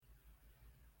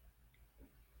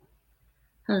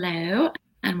Hello,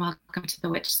 and welcome to the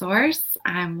Witch Source.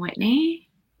 I'm Whitney,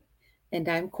 And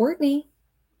I'm Courtney.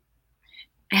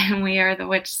 and we are the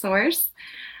Witch Source.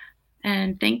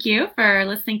 And thank you for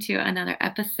listening to another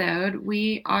episode.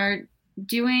 We are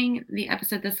doing the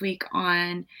episode this week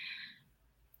on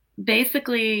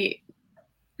basically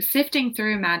sifting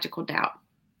through magical doubt.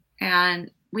 And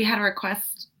we had a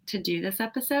request to do this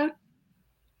episode.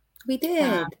 We Uh,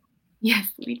 did. yes,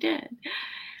 we did.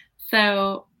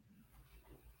 So,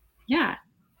 yeah,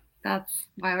 that's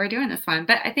why we're doing this one.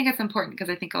 But I think it's important because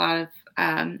I think a lot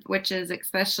of witches,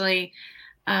 especially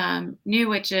new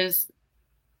witches,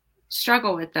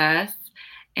 struggle with this.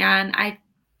 And I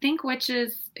think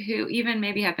witches who even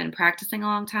maybe have been practicing a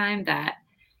long time that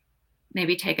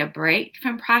maybe take a break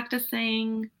from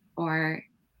practicing or,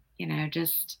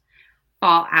 just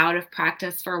fall out of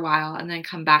practice for a while and then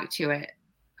come back to it,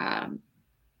 um,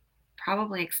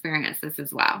 probably experience this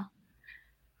as well.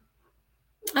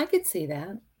 I could see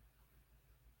that.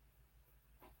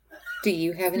 Do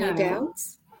you have any So,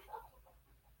 doubts?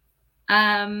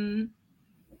 um,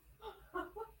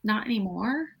 not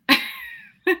anymore.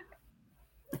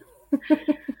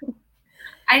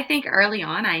 I think early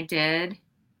on I did,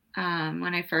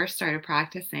 when I first started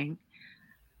practicing.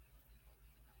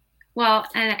 Well,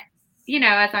 and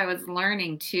as I was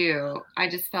learning too, I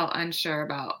just felt unsure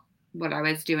about what I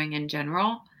was doing in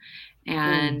general. Mm,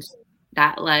 And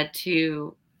that led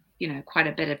to, quite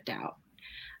a bit of doubt.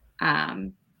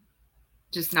 Um,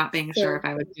 just not being sure if so,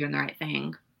 I was doing the right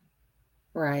thing.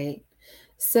 right.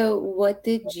 So, what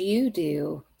did you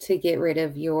do to get rid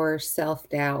of your self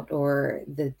doubt or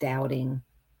the doubting?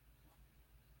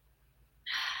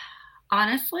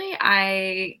 Honestly,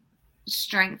 I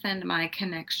strengthened my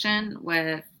connection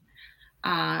with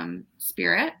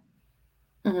spirit,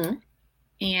 Hmm.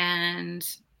 and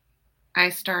I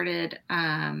started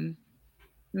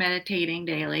meditating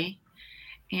daily,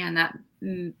 and that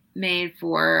made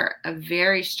for a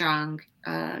very strong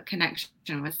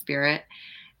connection with spirit.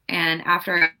 And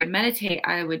after I would meditate,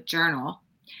 I would journal,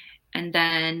 and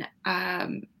then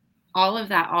all of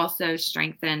that also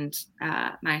strengthened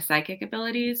my psychic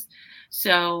abilities.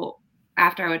 So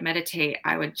after I would meditate,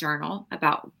 I would journal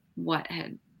about what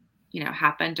had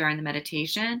happened during the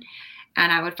meditation,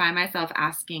 and I would find myself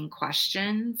asking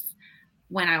questions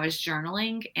when I was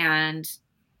journaling, and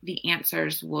the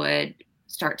answers would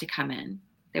start to come in.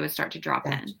 They would start to drop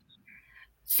Gotcha. in.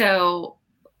 So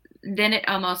then it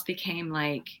almost became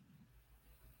like,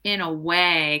 in a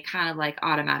way, kind of like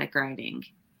automatic writing,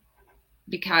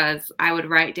 because I would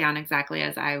write down exactly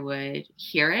as I would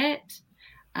hear it.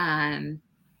 Um,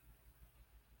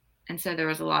 and so there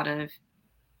was a lot of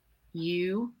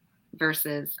you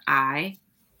versus I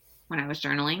when I was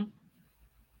journaling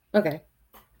Okay.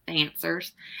 the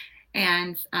answers.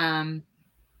 And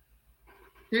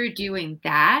through doing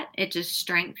that, it just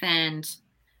strengthened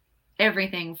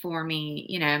everything for me,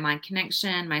 my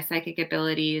connection, my psychic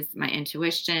abilities, my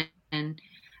intuition.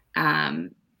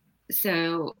 Um,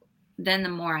 so then the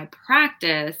more I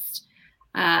practiced,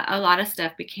 a lot of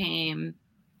stuff became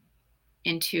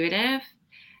intuitive.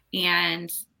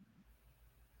 And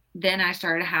then I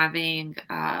started having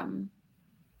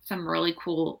some really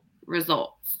cool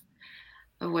results,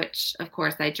 which, of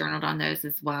course, I journaled on those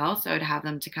as well. So I'd have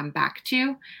them to come back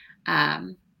to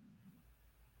um,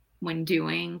 when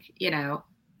doing,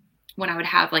 when I would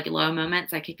have like low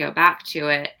moments, I could go back to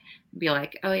it and be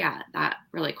like, oh, yeah, that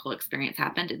really cool experience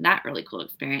happened. And that really cool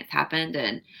experience happened.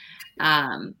 And,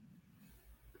 um,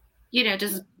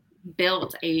 just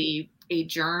built a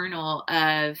journal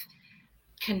of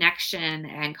connection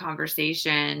and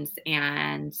conversations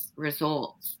and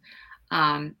results.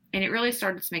 And it really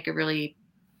started to make a really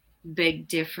big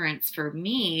difference for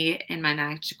me in my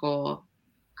magical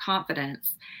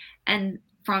confidence. And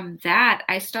from that,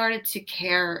 I started to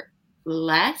care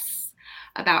less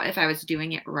about if I was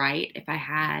doing it right, if I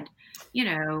had, you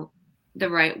know, the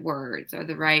right words or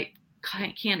the right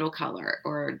candle color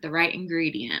or the right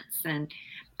ingredients. And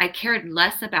I cared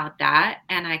less about that.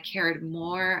 And I cared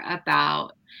more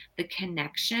about the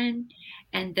connection.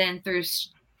 And then through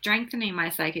strengthening my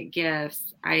psychic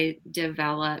gifts, I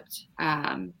developed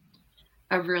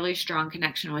a really strong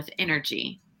connection with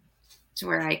energy, to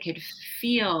where I could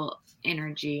feel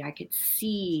energy, I could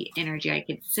see energy, I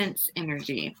could sense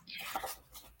energy.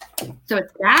 So at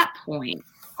that point,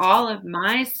 all of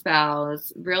my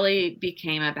spells really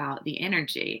became about the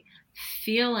energy,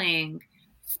 feeling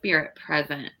spirit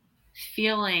present,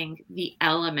 feeling the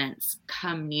elements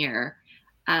come near,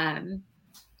 um,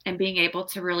 and being able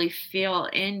to really feel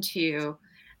into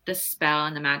the spell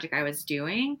and the magic I was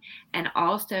doing, and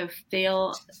also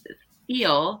feel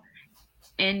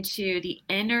into the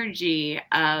energy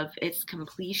of its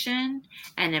completion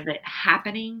and of it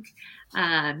happening,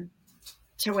 um,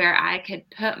 to where I could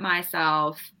put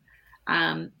myself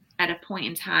at a point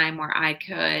in time where I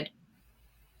could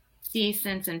see,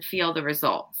 sense, and feel the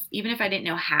results. Even if I didn't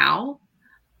know how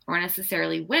or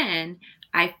necessarily when,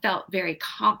 I felt very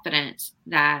confident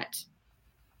that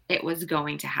it was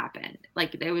going to happen.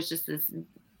 Like there was just this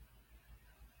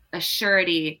a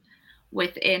surety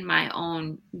within my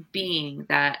own being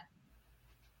that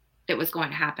it was going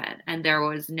to happen, and there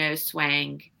was no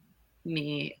swaying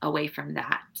me away from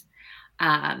that.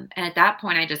 And at that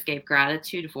point, I just gave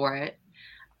gratitude for it,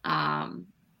 um,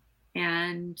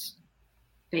 and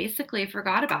basically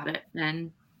forgot about it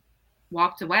and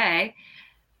walked away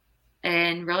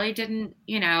and really didn't,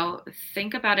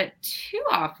 think about it too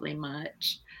awfully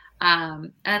much.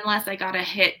 Unless I got a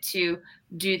hit to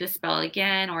do the spell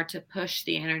again or to push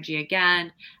the energy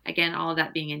again. Again, all of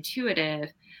that being intuitive.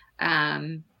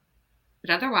 Um,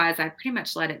 but otherwise, I pretty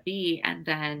much let it be and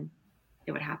then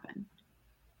it would happen.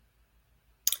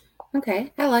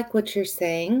 Okay. I like what you're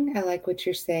saying. I like what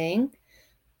you're saying.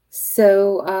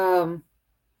 So,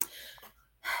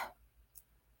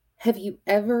 have you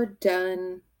ever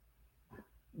done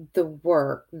the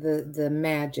work, the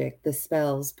magic, the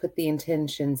spells, put the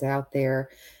intentions out there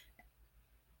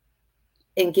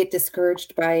and get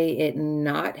discouraged by it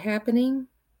not happening?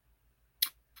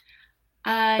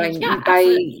 Yeah, By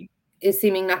absolutely. it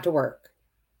seeming not to work?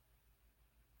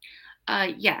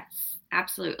 Yes,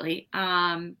 absolutely.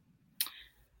 What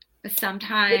do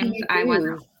Sometimes you I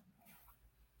wasn't,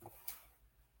 do?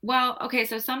 well, okay,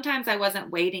 so sometimes I wasn't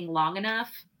waiting long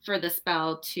enough for the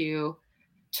spell to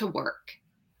work.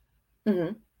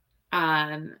 Mhm.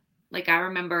 Um, like I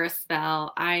remember a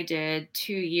spell I did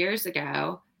 2 years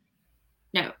ago.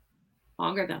 No,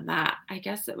 longer than that. I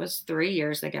guess it was 3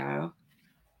 years ago.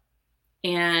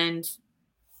 And,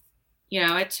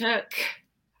 it took,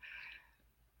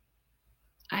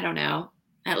 I don't know,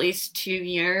 at least 2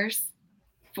 years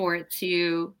for it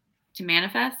to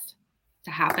manifest,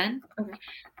 to happen, Okay.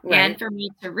 and Right. for me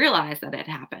to realize that it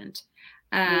happened.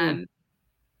 Mm. Um,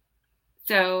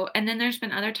 and then there's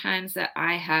been other times that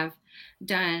I have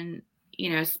done,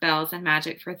 spells and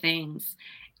magic for things.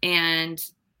 And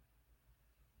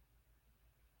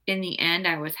in the end,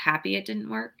 I was happy it didn't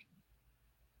work.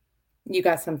 You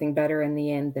got something better in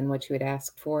the end than what you had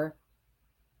asked for?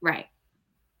 Right.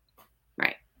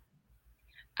 Right.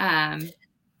 Um,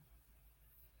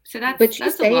 so that's But you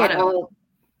that's a say lot it of it. all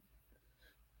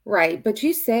right, but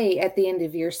you say at the end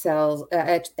of your cells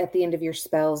at the end of your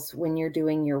spells when you're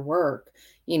doing your work,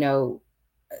 you know,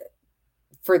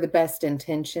 for the best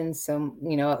intentions, so,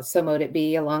 so mote it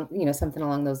be along, something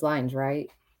along those lines, right?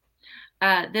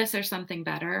 This or something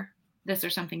better. This or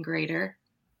something greater.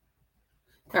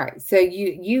 All right. So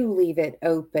you leave it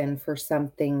open for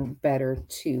something better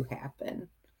to happen.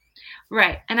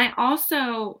 Right. And I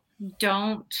also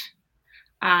don't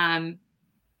um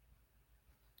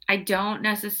I don't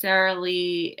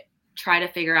necessarily try to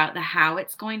figure out the how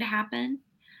it's going to happen.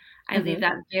 I leave Mhm.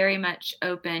 that very much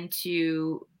open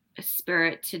to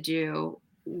spirit to do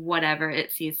whatever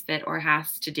it sees fit or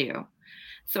has to do.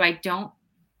 So I don't,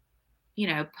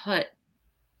 put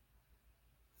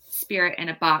spirit in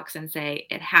a box and say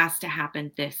it has to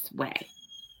happen this way.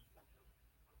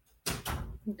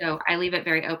 So I leave it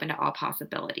very open to all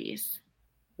possibilities.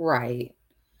 Right.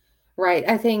 Right.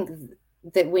 I think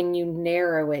that when you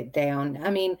narrow it down, I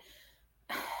mean,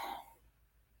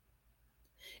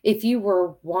 if you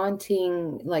were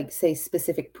wanting, like, say,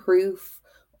 specific proof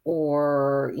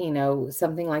or,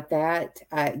 something like that,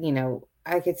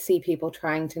 I could see people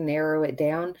trying to narrow it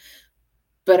down.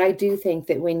 But I do think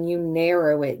that when you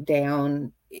narrow it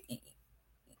down,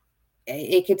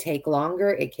 it could take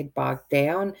longer, it could bog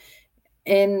down,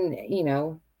 and,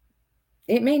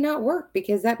 it may not work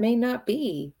because that may not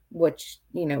be what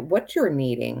you're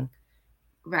needing.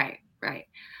 Right, right.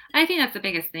 I think that's the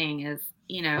biggest thing is,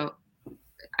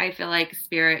 I feel like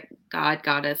spirit, God,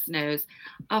 goddess knows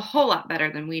a whole lot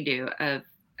better than we do of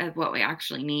what we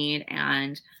actually need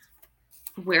and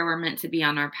where we're meant to be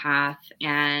on our path.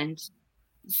 And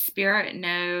spirit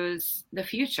knows the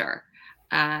future,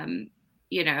 um,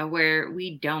 where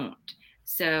we don't.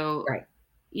 So, Right.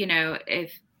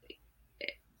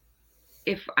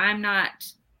 if I'm not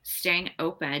staying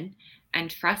open and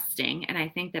trusting, and I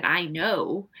think that I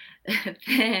know,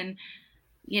 then,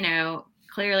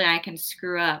 clearly I can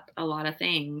screw up a lot of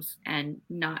things and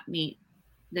not meet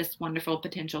this wonderful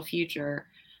potential future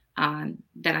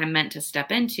that I'm meant to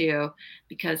step into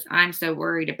because I'm so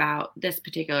worried about this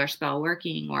particular spell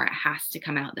working or it has to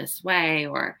come out this way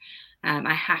or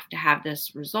I have to have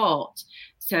this result.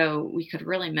 So we could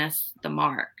really miss the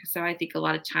mark. So I think a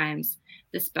lot of times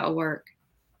the spell work,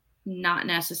 not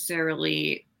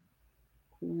necessarily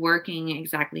working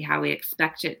exactly how we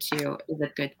expect it to, is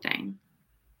a good thing.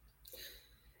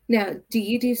 Now, do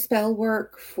you do spell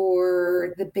work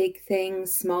for the big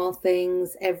things, small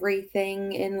things,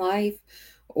 everything in life?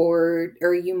 Or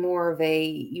are you more of a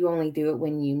you only do it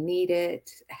when you need it?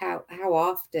 How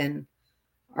often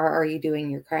are you doing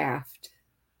your craft?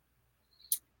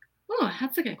 Oh,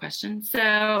 that's a good question.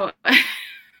 So, I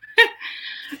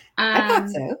thought um,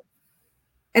 so.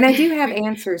 And I do have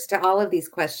answers to all of these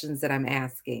questions that I'm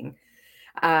asking.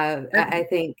 I okay,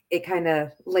 think it kind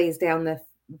of lays down the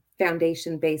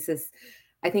foundation basis.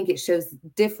 I think it shows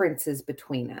differences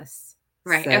between us.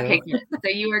 right. So, Okay, good.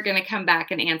 So you were going to come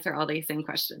back and answer all these same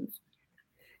questions.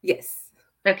 yes.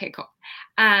 Okay, cool.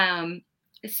 Um,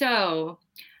 so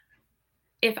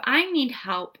if I need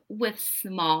help with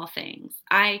small things,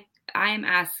 I am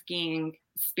asking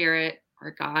spirit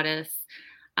or goddess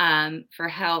for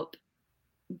help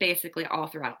basically all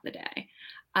throughout the day.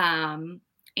 Um,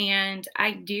 and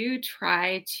I do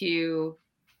try to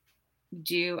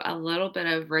do a little bit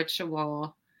of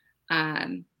ritual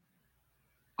um,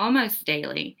 almost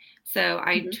daily. So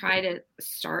I Mhm. try to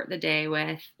start the day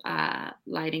with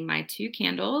lighting my 2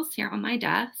 candles here on my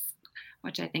desk,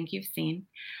 which I think you've seen.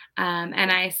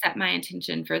 And I set my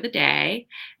intention for the day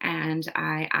and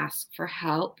I ask for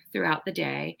help throughout the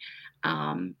day.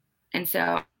 Um, and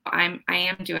so I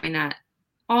am doing that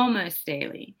almost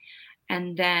daily.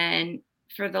 And then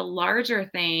for the larger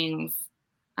things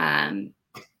um,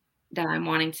 that I'm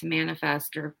wanting to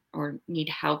manifest or need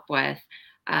help with,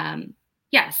 um,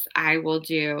 yes, I will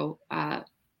do,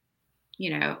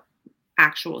 you know,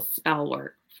 actual spell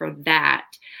work for that.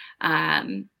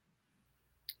 Um,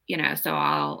 so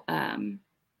I'll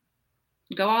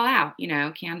go all out,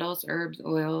 candles, herbs,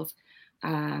 oils,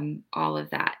 all of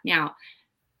that. Now,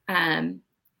 um,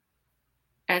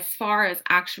 as far as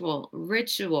actual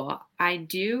ritual, I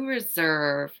do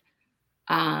reserve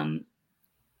um,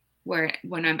 where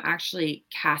when I'm actually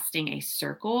casting a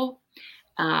circle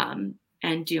and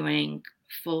doing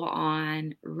full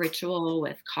on ritual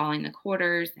with calling the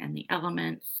quarters and the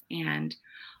elements and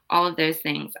all of those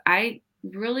things. I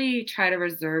really try to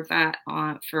reserve that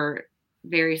for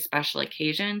very special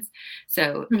occasions.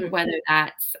 So Mhm. whether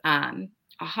that's a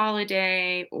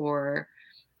holiday or,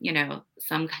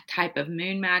 some type of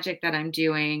moon magic that I'm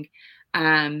doing,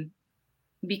 um,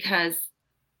 because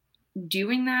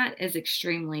doing that is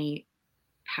extremely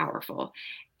powerful.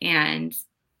 And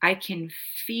I can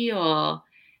feel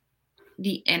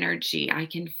the energy. I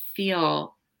can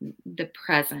feel the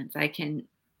presence. And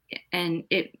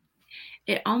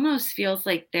it almost feels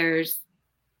like there's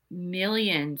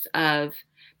millions of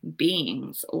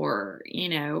beings or,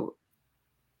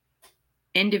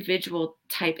 individual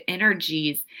type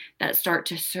energies that start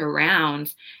to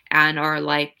surround and are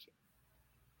like,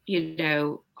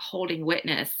 holding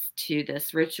witness to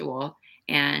this ritual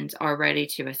and are ready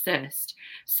to assist.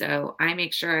 So I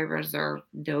make sure I reserve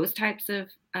those types of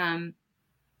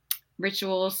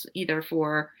rituals either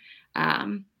for,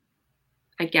 um,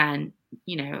 again,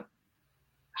 you know,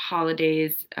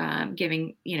 holidays,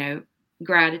 giving,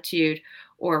 gratitude,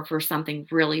 or for something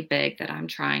really big that I'm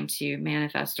trying to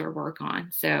manifest or work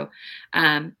on. So,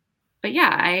 um, but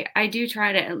yeah, I do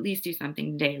try to at least do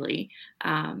something daily,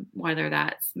 whether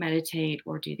that's meditate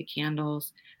or do the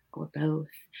candles or both.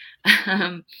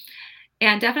 um,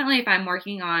 and definitely if I'm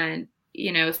working on,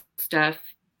 stuff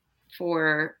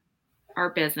for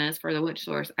our business, for the Witch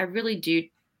Source, I really do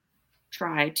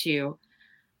try to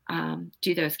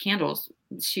do those candles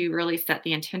to really set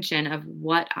the intention of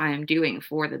what I'm doing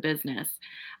for the business,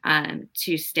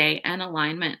 to stay in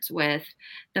alignment with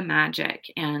the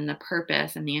magic and the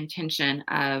purpose and the intention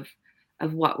of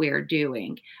what we are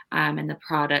doing, and the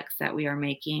products that we are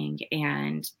making.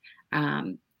 And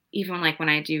um, even like when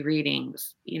I do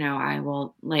readings, I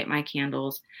will light my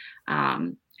candles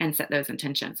and set those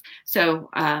intentions. So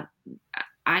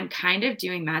I'm kind of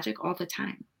doing magic all the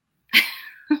time.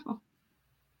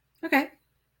 Okay.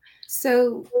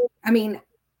 So, I mean,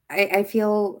 I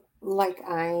feel like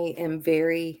I am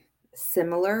very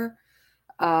similar.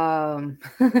 Um,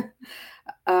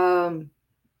 um,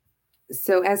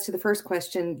 so as to the first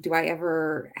question,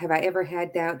 have I ever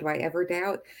had doubt? Do I ever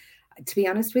doubt? To be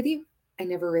honest with you, I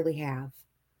never really have.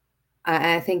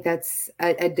 I think that's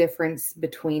a difference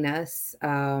between us.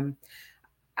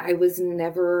 I was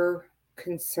never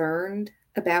concerned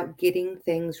about getting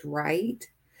things right.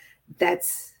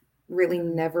 That's really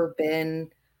Mhm. never been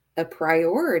a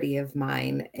priority of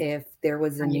mine. If there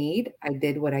was a Right. need, I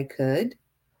did what I could.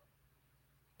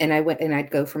 and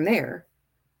I'd go from there.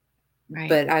 Right.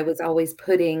 But I was always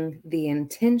putting the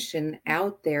intention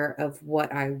out there of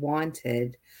what I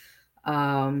wanted.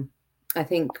 Um, I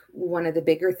think one of the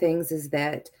bigger things is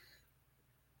that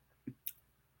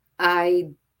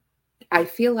I I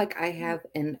feel like I have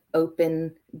an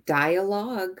open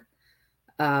dialogue,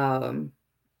 um,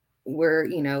 where,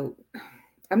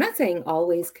 I'm not saying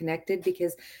always connected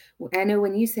because I know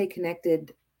when you say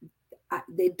connected,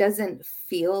 it doesn't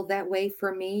feel that way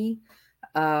for me.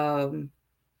 Um,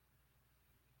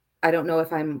 I don't know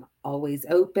if I'm always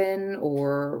open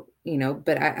or,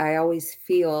 but I always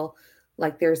feel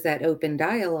like there's that open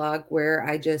dialogue where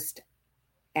I just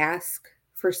ask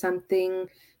for something,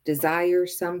 desire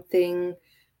something,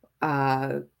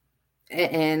 uh,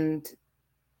 and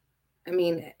I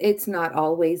mean, it's not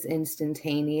always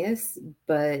instantaneous,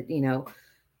 but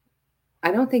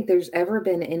I don't think there's ever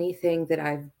been anything that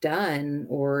I've done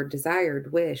or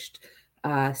desired, wished,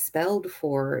 spelled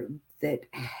for that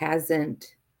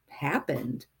hasn't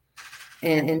happened.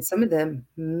 Right. And some of the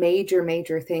major,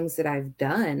 major things that I've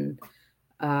done,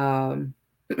 um,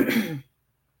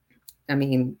 I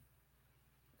mean,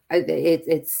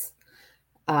 it's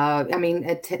I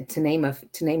mean, to name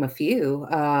a few,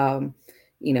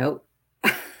 you know,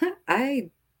 I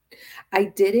I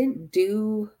didn't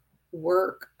do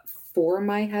work for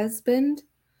my husband,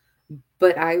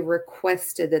 but I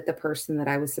requested that the person that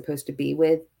I was supposed to be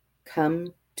with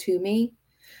come to me.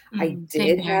 I Same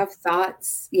did here. have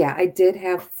thoughts. Yeah, I did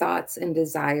have thoughts and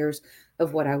desires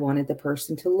of what I wanted the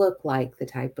person to look like, the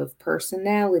type of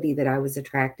personality that I was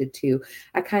attracted to.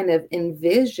 I kind of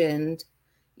envisioned,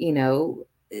 you know,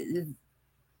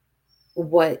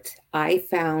 what I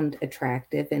found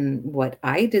attractive and what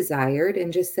I desired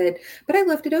and just said, but I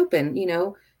left it open,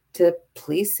 to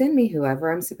please send me whoever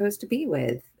I'm supposed to be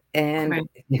with. And Right.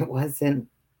 it wasn't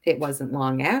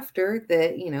long after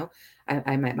that,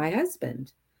 I met my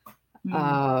husband.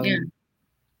 Yeah. Um,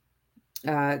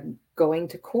 uh, Going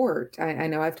to court. I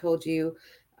know I've told you,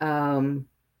 um,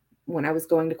 when I was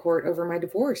going to court over my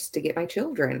divorce to get my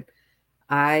children,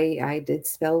 I did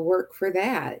spell work for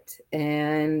that.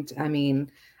 And I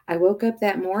mean, I woke up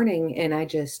that morning and I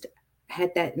just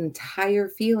had that entire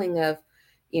feeling of,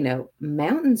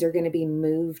 mountains are going to be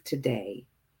moved today.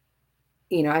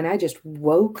 And I just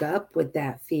woke up with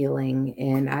that feeling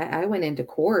and I went into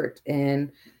court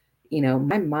and,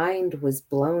 my mind was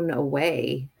blown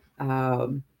away.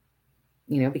 Um,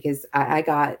 because I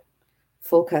got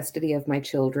full custody of my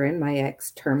children. My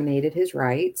ex terminated his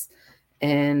rights.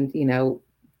 And,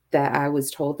 that I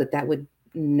was told that that would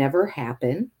never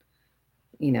happen,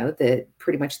 that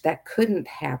pretty much that couldn't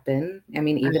happen. I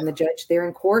mean, Right. even the judge there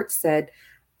in court said,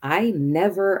 I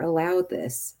never allowed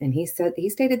this. And he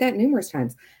stated that numerous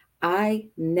times. I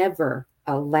never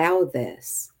allow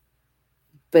this.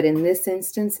 But in this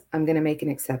instance, I'm going to make an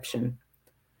exception.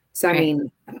 So, I Right.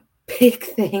 mean, big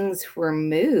things were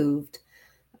moved.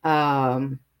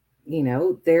 Um,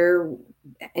 there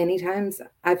anytimes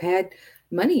I've had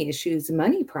money issues,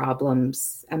 money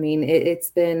problems. I mean, it's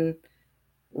been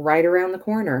right around the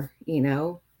corner,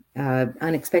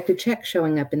 unexpected check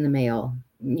showing up in the mail,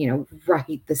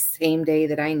 right the same day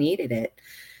that I needed it.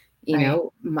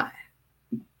 Right.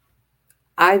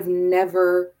 I've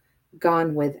never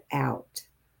gone without.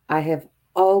 I have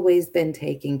always been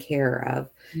taken care of.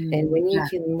 And when you Yeah.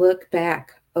 can look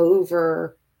back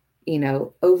over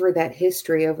that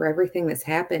history, over everything that's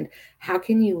happened, how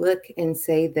can you look and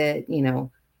say that,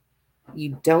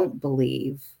 you don't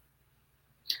believe?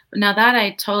 Now that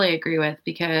I totally agree with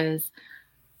because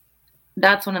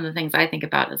that's one of the things I think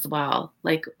about as well.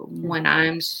 Like when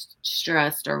I'm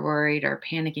stressed or worried or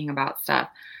panicking about stuff,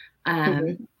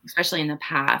 Mhm. especially in the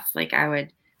past, like I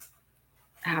would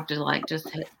have to like just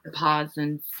hit the pause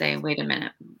and say, wait a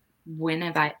minute, when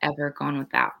have I ever gone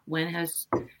without? When have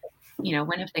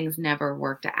things never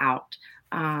worked out?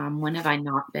 When have I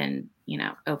not been,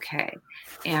 okay?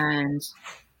 And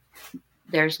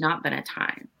there's not been a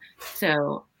time.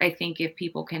 So I think if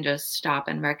people can just stop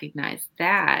and recognize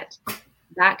that,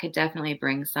 that could definitely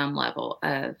bring some level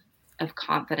of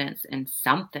confidence in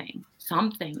something.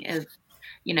 Something is,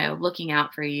 looking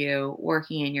out for you,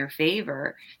 working in your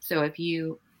favor. So if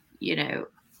you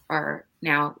are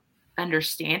now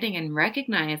understanding and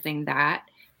recognizing that,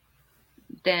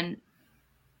 then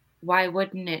why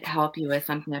wouldn't it help you with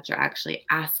something that you're actually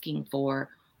asking for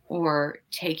or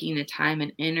taking the time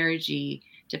and energy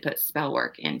to put spell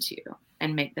work into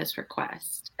and make this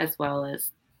request as well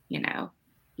as, you know,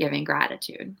 giving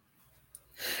gratitude?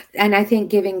 And I think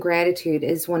giving gratitude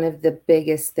is one of the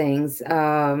biggest things.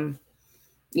 Having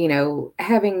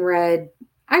read,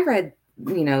 I read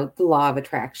the law of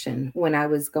attraction when I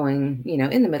was going,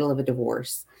 in the middle of a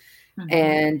divorce. Hmm.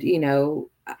 And,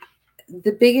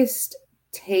 the biggest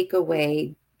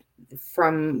takeaway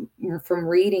from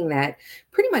reading that,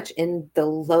 pretty much in the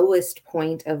lowest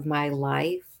point of my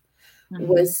life, Hmm.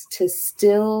 was to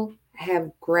still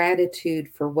have gratitude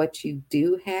for what you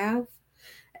do have.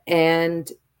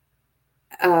 And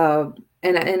uh,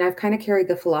 and I've kind of carried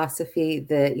the philosophy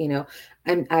that,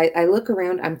 I look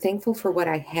around, I'm thankful for what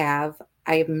I have.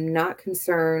 I am not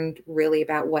concerned really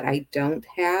about what I don't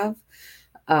have.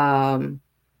 Um,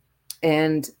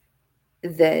 and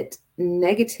that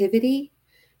negativity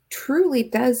truly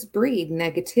does breed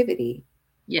negativity.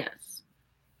 Yes.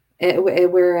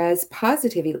 Whereas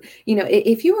positivity,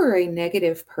 if you are a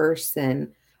negative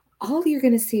person, all you're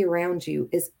going to see around you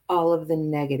is all of the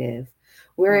negative. Right.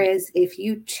 Whereas if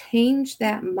you change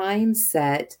that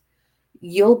mindset,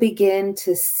 you'll begin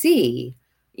to see,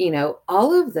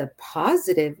 all of the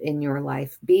positive in your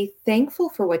life. Be thankful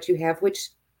for what you have, which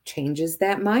changes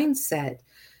that mindset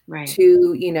Right.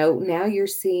 to, now you're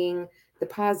seeing the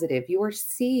positive, you're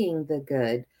seeing the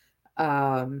good.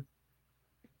 Um,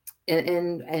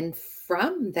 and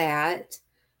from that,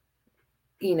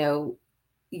 you know,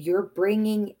 you're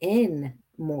bringing in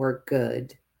more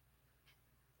good.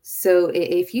 So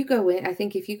if you go in, I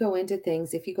think if you go into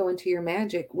things, if you go into your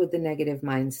magic with the negative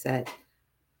mindset,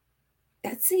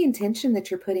 that's the intention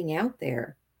that you're putting out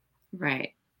there.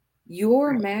 Right.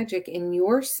 Your Right. magic and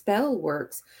your spell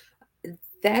works,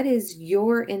 that is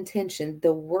your intention.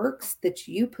 The works that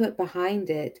you put behind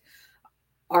it,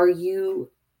 are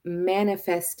you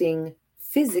manifesting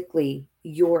physically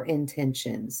your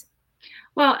intentions?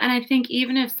 Well, and I think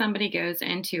even if somebody goes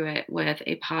into it with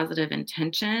a positive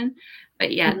intention,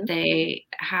 but yet Mhm. they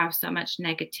have so much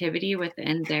negativity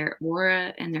within their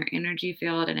aura and their energy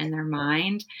field and in their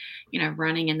mind,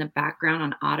 running in the background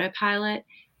on autopilot,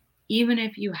 even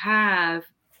if you have,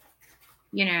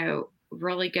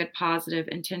 really good positive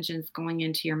intentions going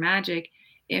into your magic,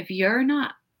 if you're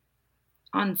not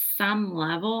on some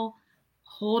level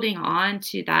holding on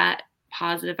to that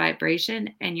positive vibration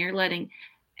and you're letting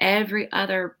every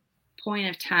other point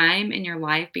of time in your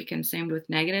life be consumed with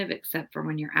negative except for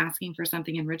when you're asking for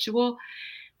something in ritual,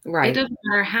 it Right. doesn't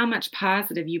matter how much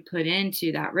positive you put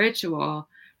into that ritual.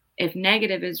 If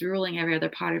negative is ruling every other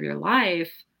part of your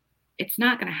life, it's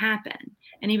not going to happen.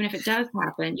 And even if it does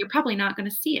happen, you're probably not going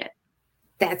to see it.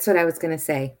 That's what I was gonna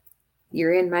say.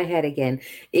 You're in my head again.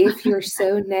 If you're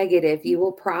so negative, you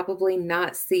will probably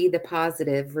not see the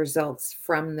positive results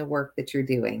from the work that you're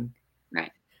doing.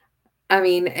 Right. I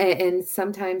mean, and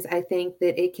sometimes I think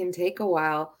that it can take a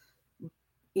while,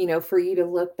 for you to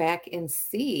look back and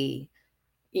see,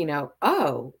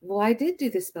 oh, well, I did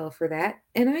do the spell for that,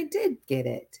 and I did get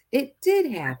it. It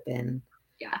did happen.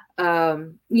 Yeah.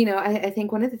 I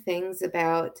think one of the things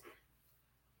about,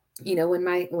 when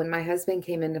my husband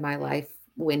came into my life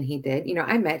when he did,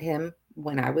 I met him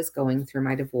when I was going through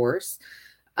my divorce.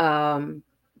 Um,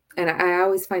 and I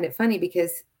always find it funny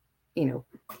because,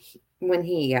 when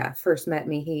he first met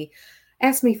me, he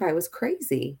asked me if I was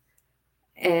crazy.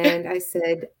 And I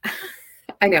said,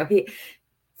 I know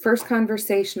first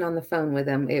conversation on the phone with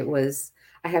him, it was,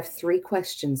 I have 3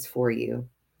 questions for you.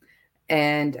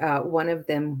 And one of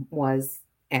them was,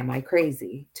 am I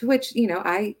crazy? To which,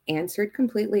 I answered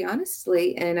completely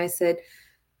honestly. And I said,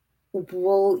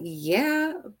 well,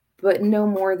 yeah, but no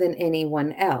more than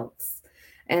anyone else.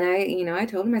 And I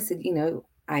told him, I said,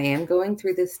 I am going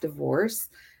through this divorce.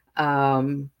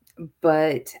 Um,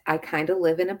 but I kind of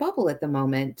live in a bubble at the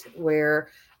moment where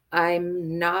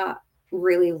I'm not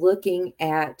really looking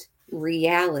at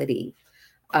reality.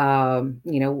 um,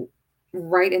 you know,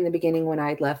 right in the beginning when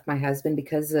I'd left my husband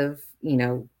because of,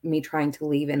 me trying to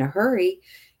leave in a hurry,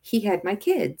 he had my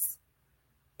kids.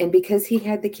 And because he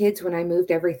had the kids when I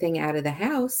moved everything out of the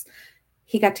house,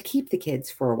 he got to keep the kids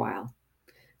for a while.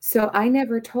 So I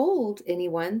never told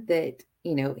anyone that,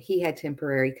 he had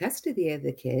temporary custody of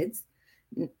the kids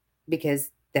n- because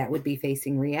that would be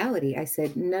facing reality. I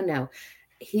said, no, no,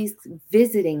 he's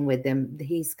visiting with them.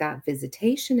 He's got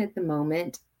visitation at the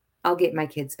moment. I'll get my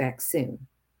kids back soon.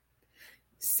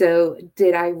 So,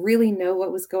 did I really know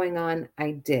what was going on?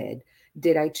 I did.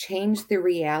 Did I change the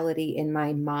reality in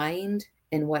my mind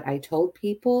and what I told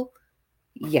people?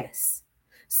 Yes.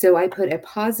 So, I put a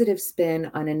positive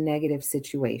spin on a negative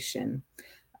situation.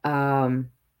 Um,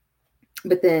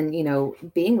 but then,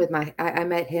 being with I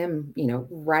met him,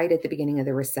 right at the beginning of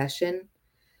the recession.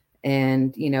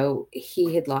 And,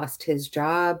 he had lost his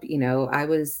job. I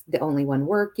was the only one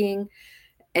working.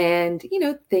 And,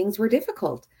 things were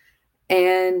difficult.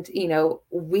 And,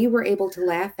 we were able to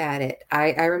laugh at it.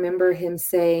 I remember him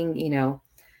saying,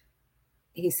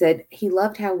 he said he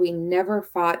loved how we never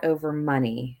fought over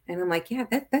money. And I'm like, yeah,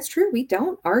 that's true. We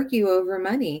don't argue over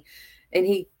money. And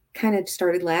he kind of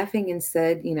started laughing and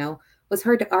said, it's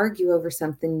hard to argue over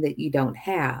something that you don't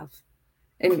have.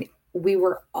 And we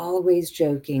were always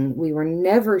joking. We were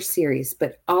never serious,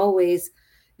 but always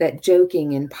that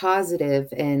joking and positive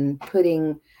and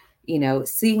putting,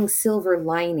 seeing silver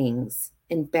linings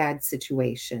in bad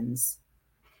situations.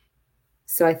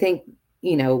 So I think,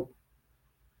 you know,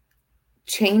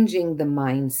 changing the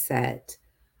mindset,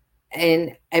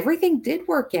 and everything did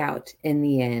work out in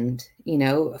the end.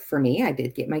 For me, I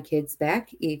did get my kids back,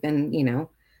 even,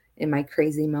 in my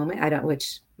crazy moment.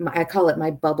 I call it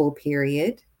my bubble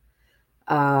period.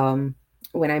 Um,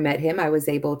 when I met him, I was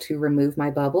able to remove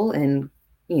my bubble and,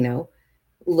 you know,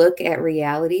 look at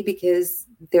reality because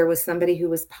there was somebody who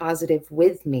was positive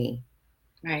with me,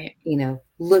 Right.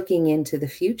 looking into the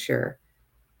future.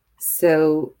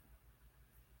 So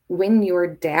when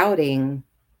you're doubting,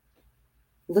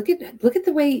 look at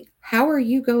the way, how are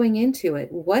you going into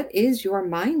it? What is your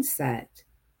mindset?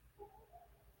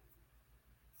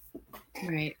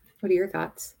 Right. What are your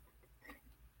thoughts?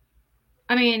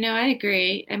 I mean, no, I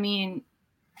agree. I mean,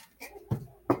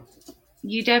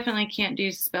 you definitely can't do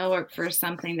spell work for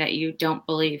something that you don't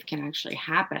believe can actually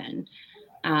happen.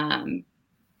 Um,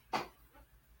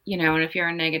 and if you're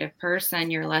a negative person,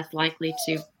 you're less likely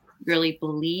to really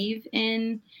believe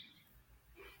in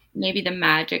maybe the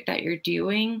magic that you're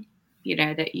doing,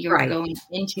 that you're Right. going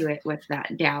into it with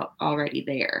that doubt already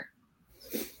there.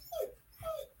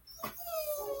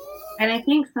 And I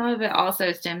think some of it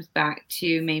also stems back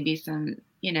to maybe some,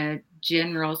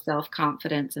 general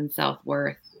self-confidence and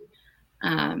self-worth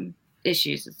um,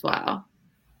 issues as well,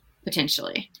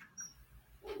 potentially.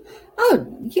 Oh,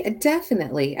 yeah,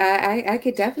 definitely. I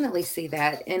could definitely see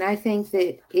that. And I think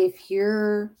that if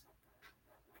you're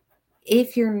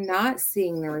not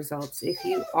seeing the results, if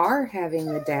you are having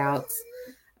the doubts,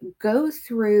 go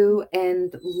through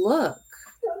and look,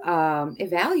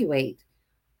 evaluate,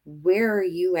 where are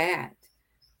you at?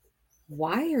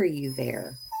 Why are you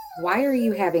there? Why are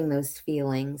you having those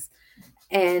feelings?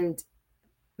 And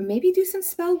maybe do some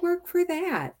spell work for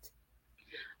that.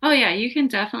 Oh yeah, you can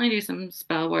definitely do some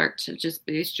spell work to just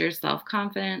boost your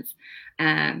self-confidence,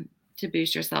 to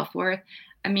boost your self-worth.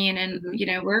 I mean, and Mhm.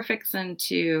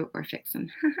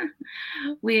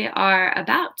 we are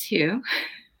about to,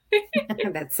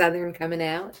 That Southern coming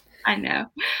out. I know,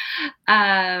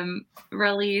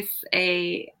 release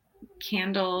a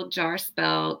candle jar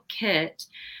spell kit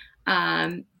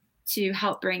um, to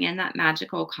help bring in that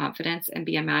magical confidence and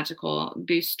be a magical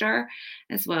booster,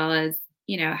 as well as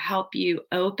help you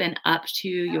open up to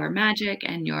your magic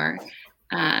and your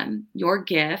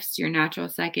gifts, your natural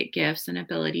psychic gifts and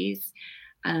abilities,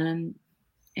 um,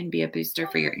 and be a booster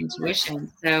for your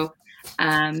intuition. So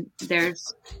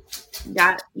there's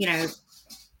that,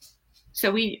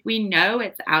 so we know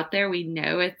it's out there. We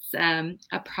know it's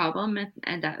a problem,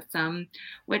 and that some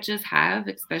witches have,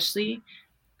 especially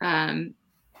um,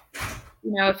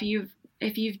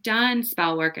 if you've done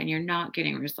spell work and you're not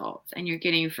getting results and you're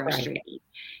getting Right. frustrated,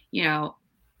 you know,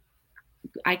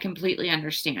 I completely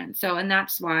understand. So, and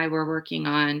that's why we're working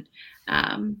on,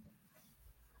 um,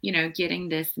 getting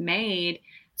this made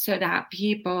so that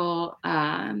people,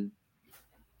 when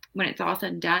it's all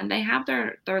said and done, they have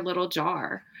their little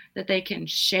jar that they can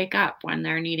shake up when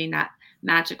they're needing that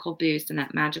magical boost and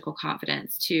that magical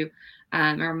confidence to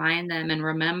remind them and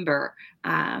remember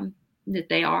that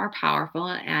they are powerful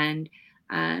and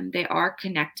they are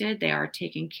connected, they are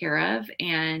taken care of,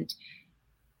 and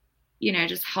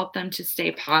just help them to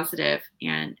stay positive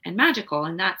and magical.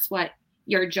 And that's what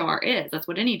your jar is. That's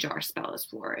what any jar spell is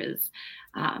for, is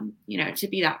to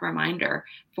be that reminder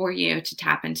for you to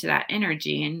tap into that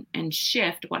energy and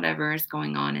shift whatever is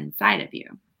going on inside of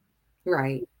you.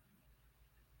 Right.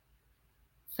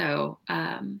 So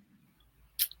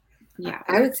yeah,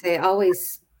 I we're would say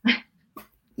always,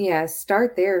 yeah,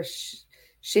 start there.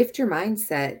 Shift your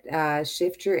mindset,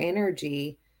 shift your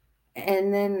energy,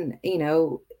 and then,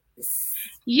 you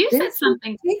then said see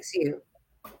something where it takes you.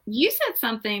 you said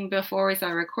something before we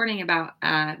started recording about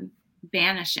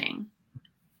banishing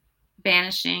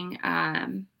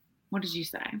what did you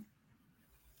say?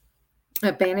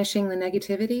 Banishing the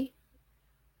negativity.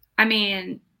 I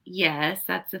mean, yes,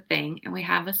 that's the thing. And we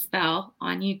have a spell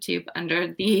on YouTube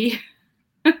under the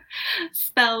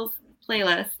spells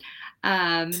playlist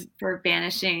for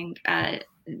banishing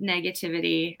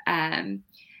negativity and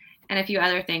a few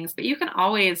other things. But you can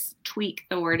always tweak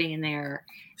the wording in there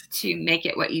to make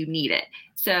it what you need it.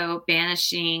 So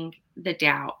banishing the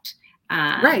doubt,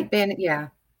 um, Right. Yeah.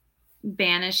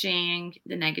 banishing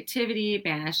the negativity,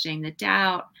 banishing the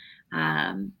doubt,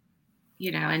 um,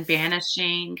 and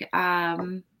banishing,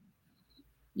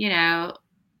 you know,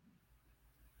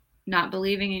 not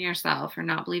believing in yourself or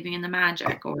not believing in the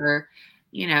magic, or,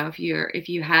 if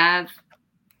you have,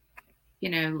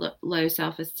 low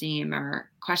self-esteem or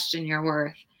question your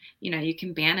worth, you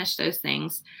can banish those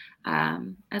things,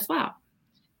 as well.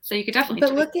 So you could definitely But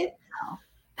tweak look at, it.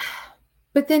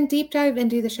 but then deep dive and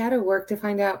do the shadow work to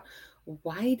find out,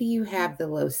 why do you have the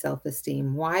low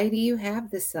self-esteem? Why do you have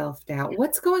the self-doubt?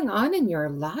 What's going on in your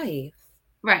life?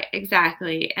 Right,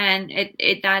 exactly. And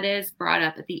it that is brought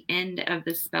up at the end of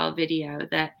the spell video,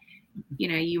 that,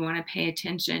 you want to pay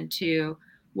attention to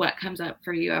what comes up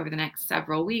for you over the next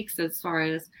several weeks, as far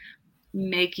as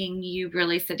making you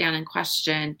really sit down and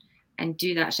question and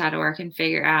do that shadow work and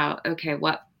figure out, okay,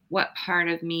 what part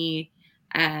of me,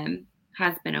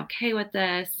 has been okay with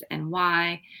this, and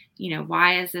why,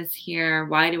 why is this here?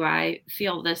 Why do I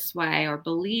feel this way or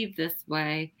believe this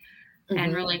way?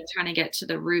 And Mhm. really trying to get to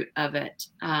the root of it,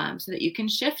 so that you can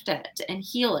shift it and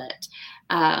heal it,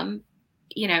 um,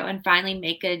 and finally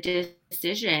make a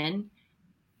decision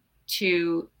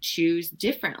to choose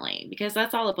differently, because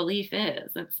that's all a belief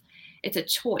is. It's a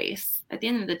choice. At the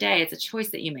end of the day, it's a choice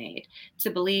that you made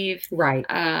to believe, Right.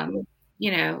 um,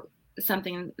 you know,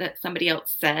 something that somebody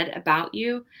else said about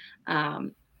you,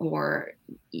 or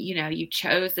you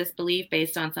chose this belief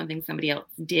based on something somebody else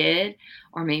did,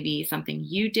 or maybe something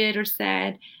you did or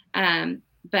said.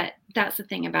 But that's the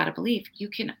thing about a belief. You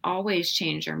can always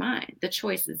change your mind. The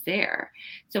choice is there.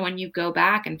 So when you go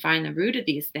back and find the root of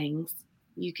these things,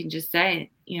 you can just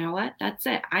say, you know what, that's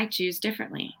it. I choose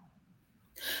differently.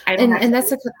 I don't have And to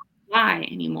that's a lie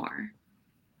anymore.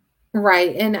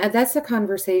 right, and, that's a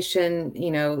conversation,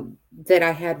 that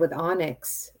I had with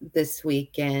Onyx this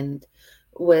weekend,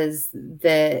 was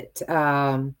that,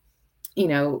 you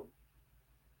know,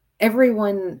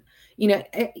 everyone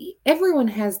everyone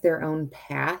has their own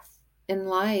path in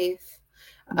life,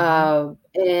 Mhm.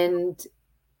 and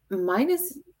mine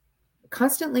is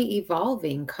constantly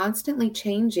evolving, constantly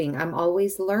changing. I'm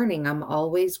always learning, I'm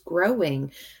always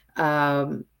growing,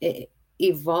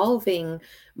 evolving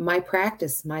my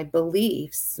practice, my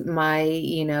beliefs,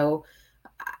 I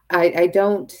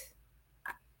don't,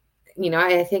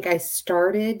 I think I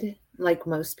started like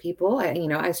most people.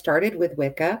 I started with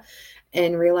Wicca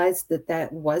and realized that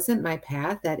that wasn't my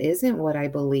path. That isn't what I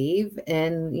believe.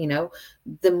 And,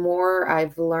 the more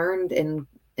I've learned and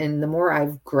the more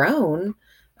I've grown,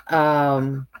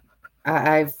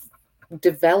 I've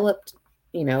developed,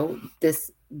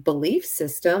 this belief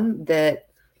system that,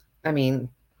 I mean,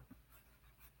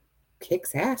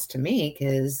 kicks ass to me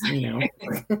because,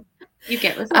 You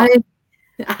get results.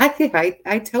 I,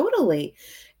 I totally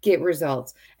get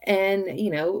results. And,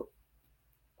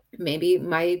 maybe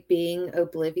my being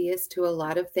oblivious to a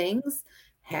lot of things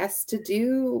has to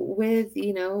do with,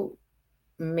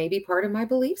 maybe part of my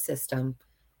belief system,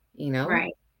 you know,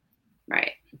 Right.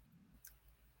 Right.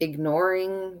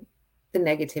 ignoring the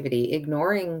negativity,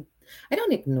 ignoring I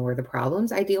don't ignore the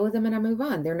problems. I deal with them and I move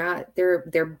on.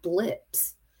 They're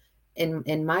blips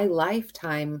in my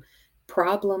lifetime.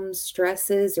 Problems,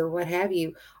 stresses, or what have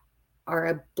you are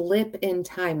a blip in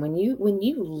time. When you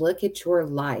look at your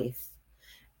life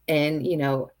and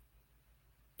the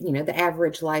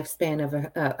average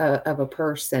lifespan of a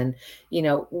person,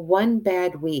 one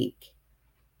bad week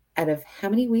out of how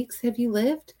many weeks have you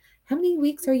lived? How many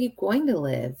weeks are you going to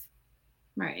live?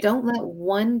 Right. Don't let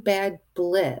one bad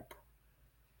blip,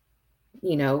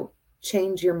 you know,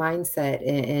 change your mindset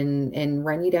and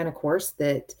run you down a course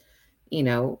that, you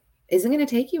know, isn't going to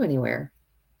take you anywhere.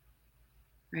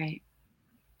 Right.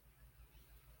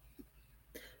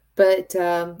 But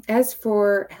as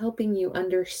for helping you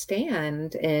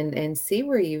understand and see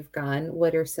where you've gone,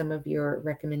 what are some of your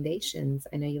recommendations?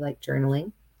 I know you like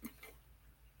journaling.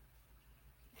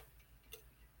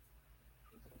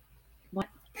 What?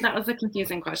 That was a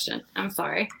confusing question. I'm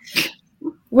sorry.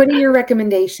 What are your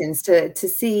recommendations to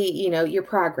see, your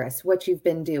progress, what you've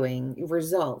been doing,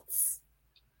 results?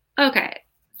 Okay.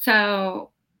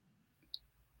 So,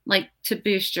 like, to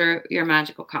boost your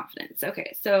magical confidence.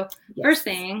 Okay. So, first Yes.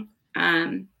 thing,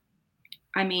 um,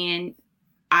 I mean,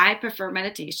 I prefer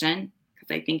meditation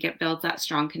because I think it builds that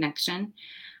strong connection.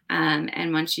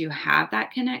 And once you have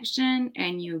that connection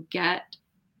and you get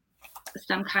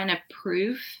some kind of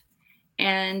proof,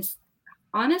 and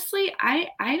honestly,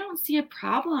 I don't see a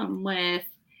problem with,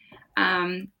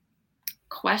 um,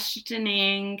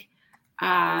 questioning,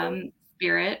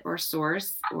 spirit or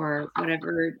source or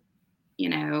whatever,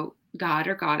 God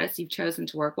or goddess you've chosen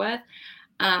to work with.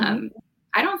 Um, Mhm.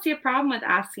 I don't see a problem with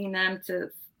asking them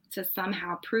to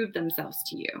somehow prove themselves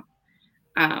to you.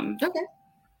 Um, Okay.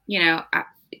 you know, I,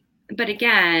 but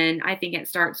again, I think it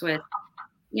starts with,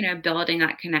 building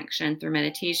that connection through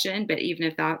meditation. But even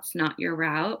if that's not your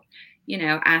route,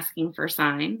 asking for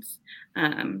signs,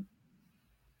 um,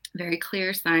 very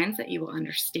clear signs that you will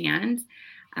understand.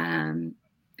 Um,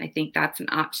 I think that's an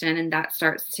option, and that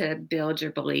starts to build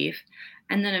your belief.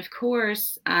 And then, of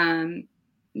course,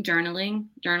 journaling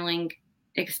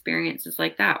experiences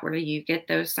like that, where you get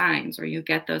those signs, or you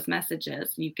get those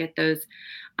messages, you get those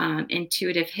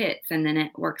intuitive hits, and then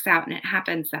it works out and it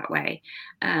happens that way.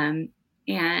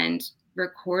 And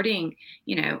recording,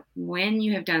 when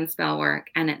you have done spell work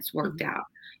and it's worked Mhm. out,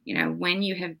 when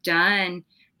you have done,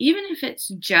 even if it's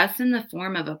just in the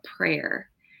form of a prayer,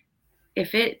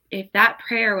 if that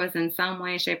prayer was in some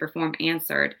way, shape, or form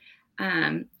answered,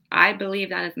 I believe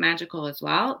that is magical as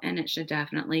well, and it should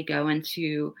definitely go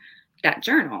into that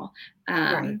journal.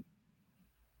 Right.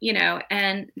 um,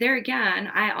 and there again,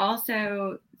 I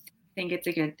also think it's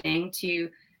a good thing to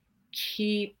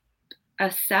keep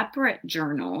a separate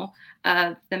journal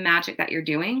of the magic that you're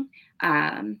doing,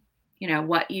 um,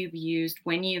 what you've used,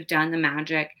 when you've done the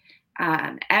magic,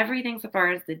 everything so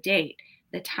far as the date,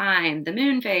 the time, the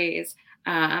moon phase,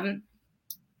 um,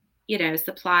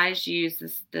 supplies used,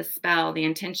 the spell, the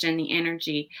intention, the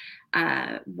energy,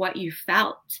 what you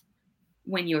felt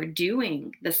when you were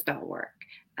doing the spell work,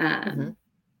 Mhm. um,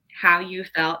 how you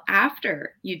felt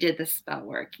after you did the spell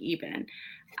work, even,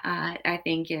 I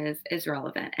think is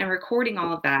relevant. And recording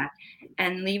all of that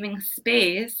and leaving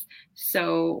space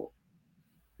so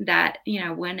that,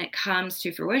 when it comes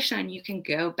to fruition, you can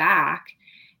go back,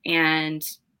 and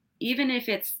even if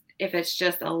it's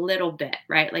just a little bit,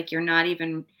 right? Like, you're not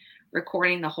even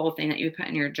recording the whole thing that you put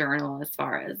in your journal, as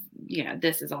far as,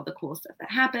 this is all the cool stuff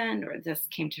that happened, or this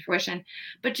came to fruition,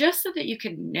 but just so that you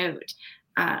can note,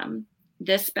 um,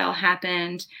 this spell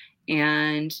happened,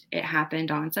 and it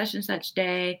happened on such and such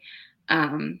day,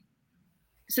 um,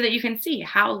 so that you can see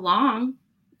how long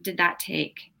did that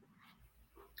take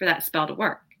for that spell to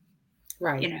work, you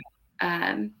Right. know.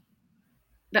 Um,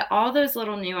 but all those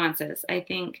little nuances, I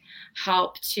think,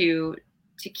 help to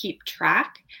keep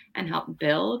track and help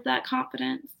build that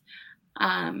confidence.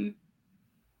 Um,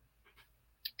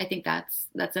 I think that's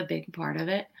a big part of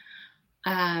it.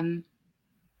 Um,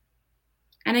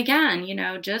 and again,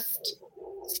 just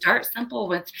start simple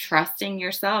with trusting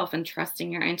yourself and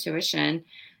trusting your intuition,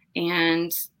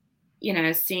 and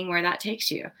seeing where that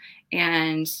takes you.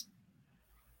 And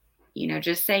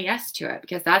just say yes to it,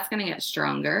 because that's going to get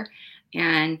stronger.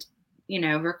 And,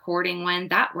 recording when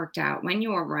that worked out, when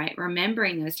you were right,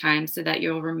 remembering those times so that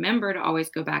you'll remember to always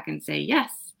go back and say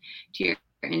yes to your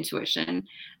intuition,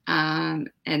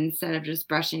 instead of just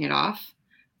brushing it off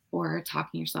or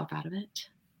talking yourself out of it.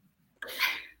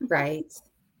 Right.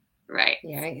 Right.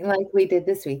 Yeah, like we did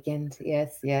this weekend.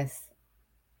 Yes, yes.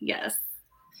 Yes.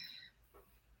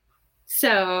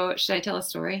 So, should I tell a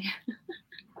story?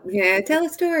 Yeah, tell a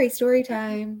story. Story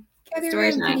time. Gather Story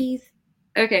around, time. kiddies.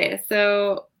 Okay,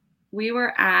 so we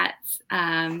were at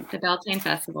the Beltane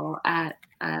Festival at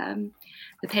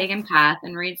the Pagan Path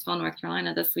in Reidsville, North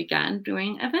Carolina this weekend,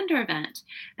 doing a vendor event.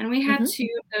 And we had Mhm.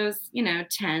 two of those,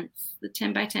 tents, the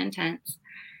 10 by 10 tents.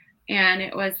 And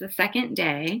it was the second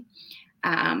day.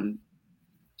 Um,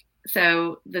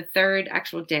 so the third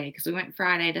actual day, because we went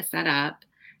Friday to set up,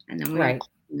 and then we Right.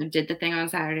 did the thing on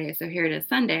Saturday. So here it is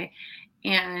Sunday.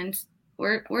 And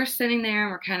we're sitting there,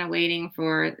 and we're kind of waiting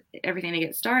for everything to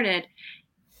get started.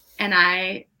 And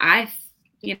I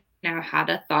had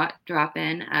a thought drop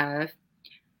in of,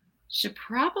 should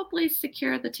probably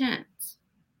secure the tent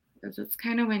because it's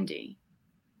kind of windy.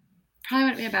 Probably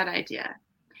wouldn't be a bad idea.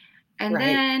 And Right.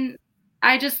 then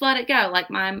I just let it go. Like,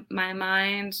 my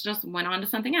mind just went on to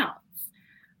something else.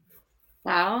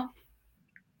 Well,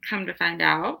 come to find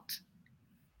out,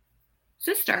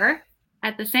 sister,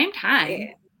 at the same time,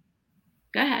 Yeah.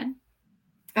 go ahead.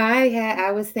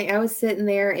 I was sitting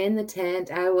there in the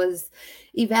tent. I was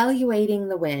evaluating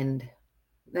the wind.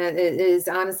 That is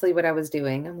honestly what I was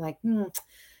doing. I'm like,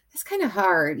 that's kind of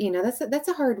hard. That's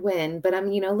a hard wind. But I'm,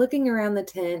 looking around the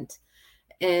tent,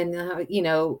 and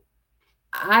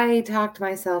I talked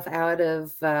myself out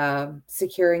of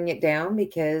securing it down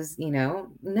because,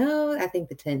 no, I think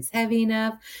the tent's heavy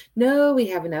enough. No, we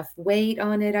have enough weight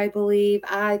on it, I believe.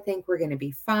 I think we're going to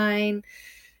be fine.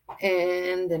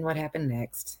 And then what happened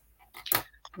next?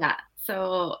 Yeah.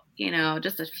 So,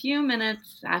 just a few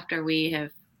minutes after we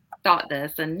have thought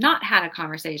this and not had a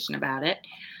conversation about it,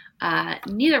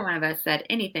 neither one of us said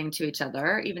anything to each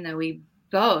other, even though we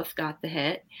both got the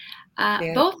hit.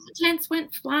 Yeah. Both the tents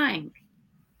went flying.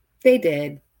 They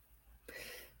did.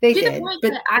 They To the did. point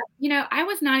But that I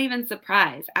was not even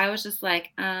surprised. I was just like,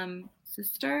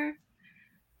 sister,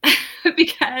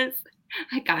 because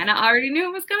I kind of already knew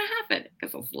it was going to happen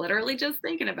because I was literally just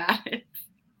thinking about it.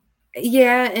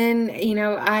 yeah, and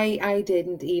I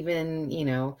didn't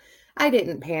even, I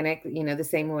didn't panic, the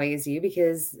same way as you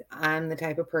because I'm the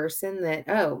type of person that,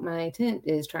 oh, my tent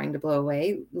is trying to blow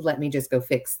away. Let me just go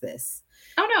fix this.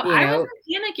 Oh no, You I know,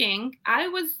 wasn't panicking. I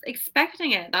was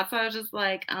expecting it. That's why I was just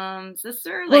like,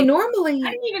 sister, well, like I normally,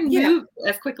 didn't even yeah. move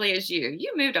as quickly as you.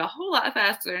 You moved a whole lot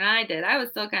faster than I did. I was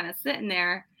still kind of sitting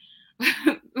there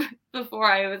before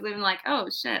I was even like, oh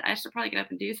shit, I should probably get up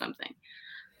and do something.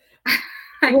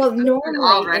 Like Well, it didn't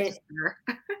all normally, register.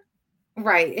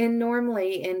 right. And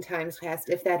normally in times past,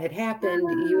 if that had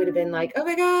happened, you would have been like, oh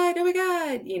my God, oh my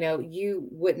God. You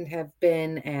wouldn't have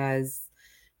been as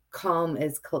calm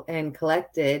and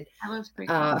collected. I was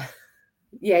pretty Uh, calm.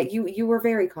 yeah, you were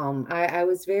very calm. I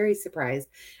was very surprised.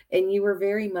 And you were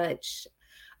very much,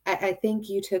 I think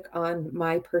you took on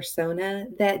my persona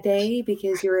that day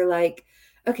because you were like,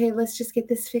 okay, let's just get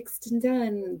this fixed and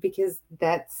done because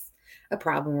that's a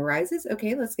problem arises.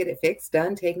 Okay, let's get it fixed,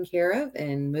 done, taken care of,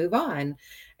 and move on.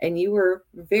 And you were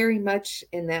very much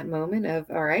in that moment of,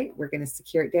 all right, we're going to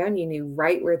secure it down. You knew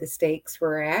right where the stakes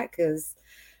were at because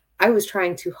I was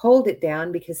trying to hold it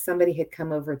down because somebody had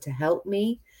come over to help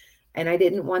me and I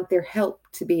didn't want their help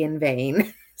to be in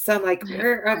vain. So I'm like,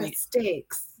 where are the Right.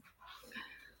 stakes?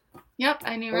 Yep,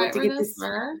 I knew I want right to where get those this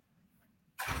were.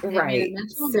 I had made a right.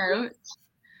 mental So, note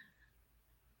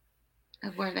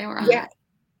of where they were yeah, at.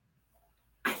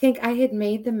 I think I had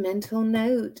made the mental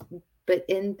note, but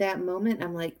in that moment,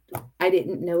 I'm like, I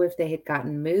didn't know if they had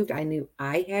gotten moved. I knew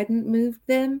I hadn't moved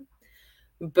them,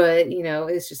 but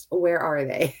it's just where are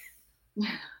they?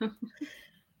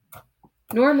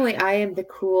 Normally, I am the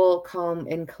cool, calm,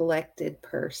 and collected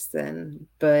person,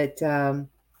 but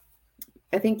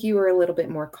I think you were a little bit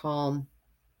more calm,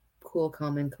 cool,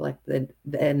 calm, and collected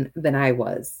than I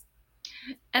was.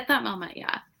 At that moment,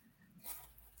 yeah.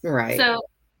 Right. So,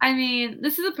 I mean,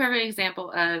 this is a perfect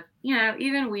example of,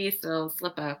 even we still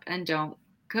slip up and don't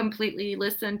completely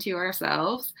listen to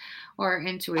ourselves or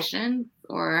intuition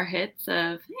or our hits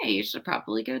of, hey, you should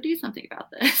probably go do something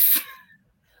about this.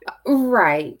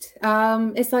 Right.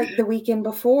 It's like the weekend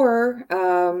before,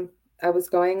 I was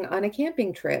going on a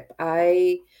camping trip.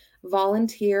 I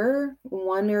volunteer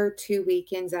 1 or 2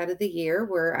 weekends out of the year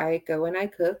where I go and I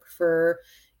cook for,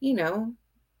 you know,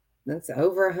 that's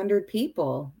over 100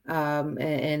 people.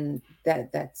 And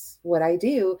that's what I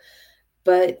do.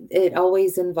 But it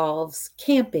always involves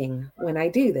camping when I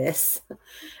do this.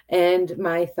 And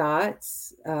my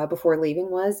thoughts before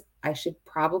leaving was I should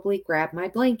probably grab my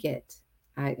blanket.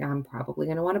 I'm probably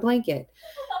going to want a blanket.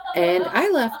 And I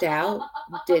left out,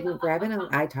 didn't grab it.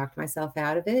 I talked myself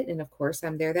out of it. And of course,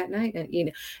 I'm there that night. And,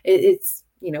 it's,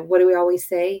 what do we always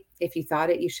say? If you thought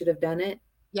it, you should have done it.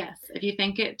 Yes, if you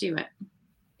think it, do it.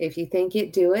 If you think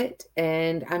it, do it.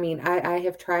 And I mean, I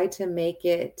have tried to make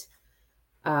it,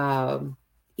 um,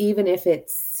 even if it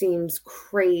seems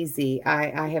crazy,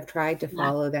 I have tried to Yeah.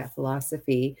 follow that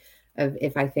philosophy of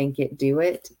if I think it, do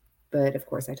it. But of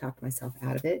course, I talked myself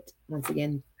out of it once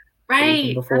again the weekend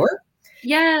Right. before.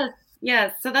 Yes.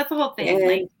 Yes. So that's the whole thing.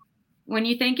 Like And when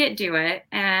you think it, do it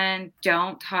and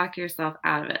don't talk yourself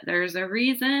out of it. There's a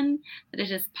reason that it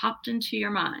has popped into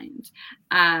your mind.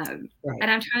 right.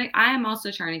 And I am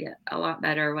also trying to get a lot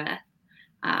better with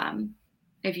um,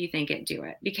 if you think it, do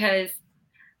it. Because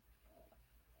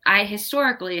I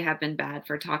historically have been bad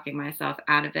for talking myself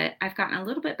out of it. I've gotten a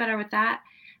little bit better with that.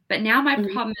 But now my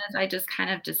Mhm. problem is I just kind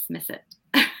of dismiss it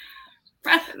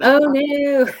rather than Oh, talk.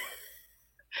 no.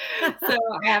 So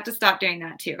I have to stop doing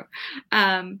that too.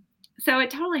 Um, so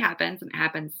it totally happens and it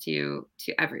happens to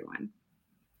everyone.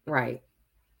 Right.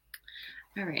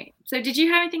 All right. So did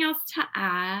you have anything else to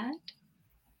add?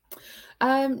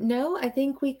 No, I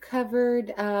think we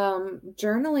covered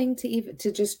journaling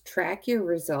to just track your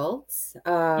results.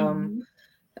 Mhm.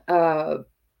 Uh,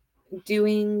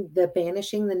 Doing the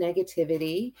banishing the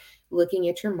negativity, looking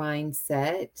at your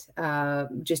mindset,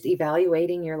 just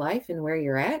evaluating your life and where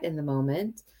you're at in the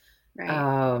moment. Right.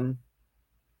 Um,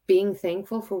 Being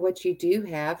thankful for what you do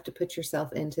have to put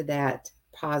yourself into that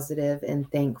positive and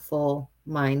thankful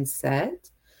mindset.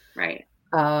 Right.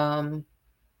 Um,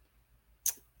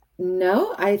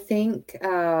 no, I think,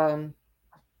 uh,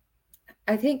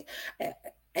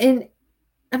 and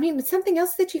I mean, something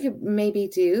else that you could maybe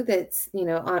do that's,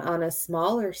 on a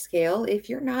smaller scale, if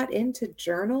you're not into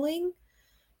journaling,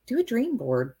 do a dream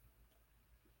board.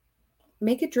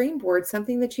 Make a dream board,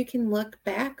 something that you can look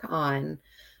back on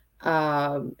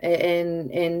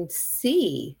and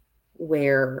see.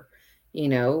 where, you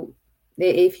know,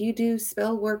 if you do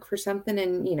spell work for something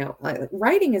and,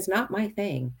 writing is not my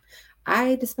thing.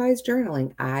 I despise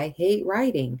journaling. I hate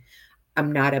writing.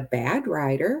 I'm not a bad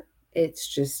writer. It's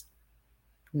just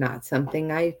not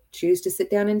something I choose to sit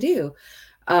down and do.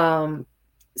 Um,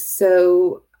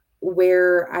 so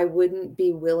where I wouldn't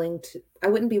be willing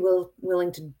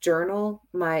to journal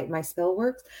my spell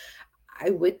works. I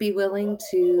would be willing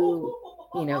to,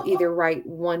 either write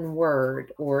one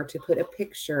word or to put a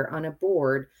picture on a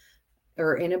board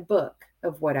or in a book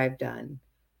of what I've done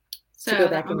So to go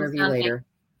that back and almost review sounds like later.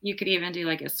 you could even do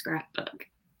like a scrapbook.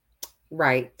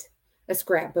 Right. A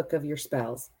scrapbook of your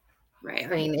spells. I Right.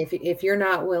 mean, if you're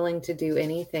not willing to do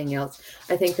anything else,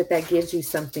 I think that gives you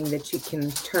something that you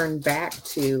can turn back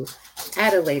to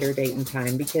at a later date and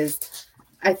time. Because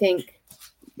I think,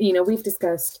 we've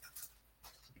discussed,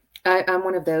 I'm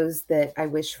one of those that I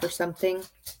wish for something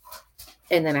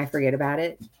and then I forget about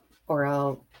it, or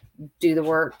I'll do the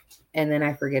work and then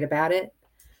I forget about it.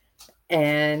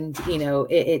 And,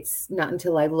 it's not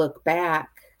until I look back,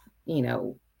 you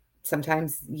know,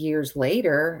 sometimes years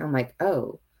later, I'm like,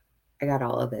 oh, I got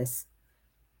all of this.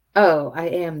 Oh, I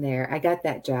am there. I got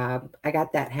that job. I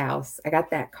got that house. I got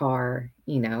that car.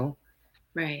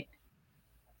 Right.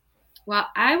 Well,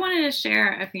 I wanted to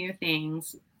share a few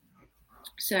things.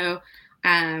 So,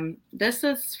 this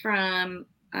is from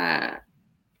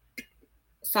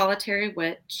Solitary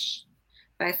Witch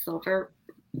by Silver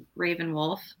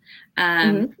Ravenwolf.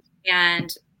 Hmm.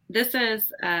 And this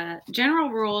is general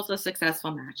rules of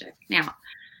successful magic. Now,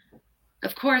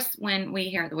 of course, when we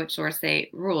hear the witch source say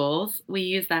rules, we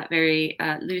use that very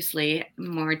loosely,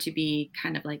 more to be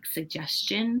kind of like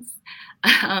suggestions,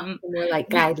 um, More like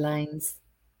guidelines.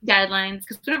 guidelines,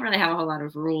 because we don't really have a whole lot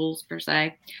of rules per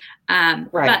se. Right.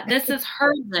 But this is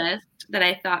her list that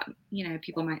I thought,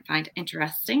 people might find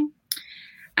interesting.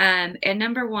 And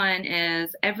number one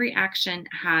is every action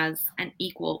has an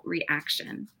equal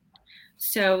reaction.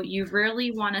 So you really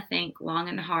want to think long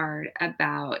and hard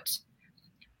about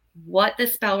what the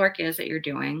spell work is that you're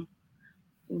doing,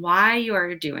 why you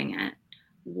are doing it,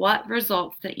 what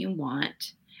results that you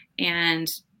want, and,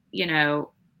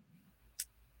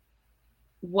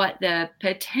 what the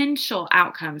potential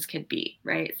outcomes could be,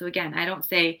 right? So again, I don't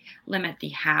say limit the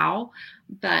how,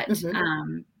 but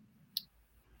Hmm.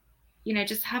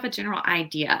 just have a general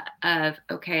idea of,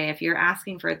 okay, if you're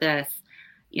asking for this,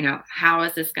 how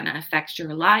is this going to affect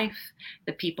your life,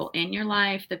 the people in your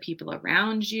life, the people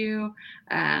around you,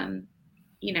 um,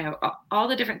 all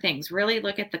the different things. Really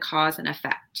look at the cause and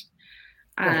effect.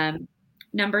 Right.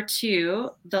 Number two,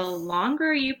 the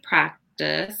longer you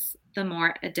practice, the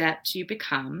more adept you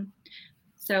become.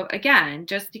 So again,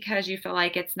 just because you feel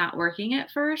like it's not working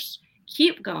at first,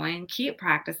 keep going, keep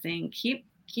practicing, keep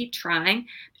trying,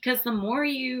 because the more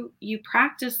you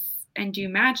practice and do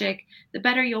magic, the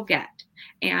better you'll get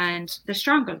and the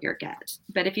stronger you'll get.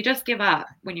 But if you just give up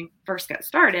when you first get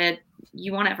started,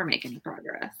 you won't ever make any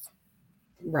progress.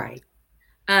 Right.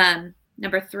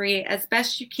 Number three, as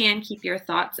best you can, keep your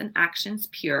thoughts and actions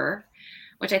pure,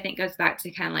 which I think goes back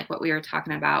to kind of like what we were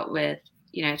talking about with,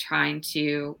 trying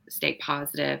to stay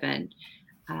positive and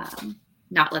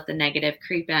not let the negative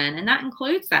creep in. And that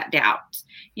includes that doubt.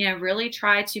 Really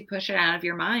try to push it out of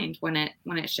your mind when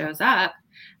it shows up,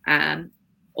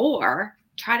 or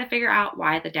try to figure out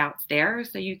why the doubt's there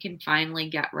so you can finally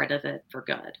get rid of it for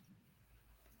good.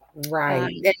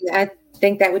 Right. And I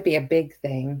think that would be a big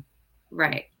thing.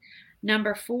 Right.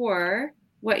 Number four,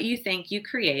 what you think you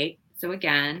create. So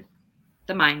again,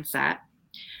 the mindset.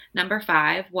 Number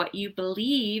five, what you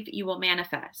believe you will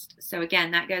manifest. So again,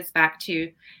 that goes back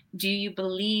to, do you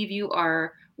believe you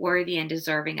are worthy and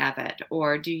deserving of it?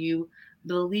 Or do you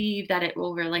believe that it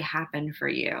will really happen for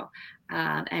you?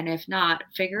 And if not,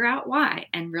 figure out why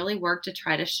and really work to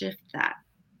try to shift that.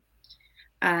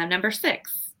 Number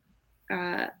six,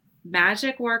 uh,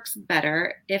 magic works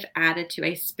better if added to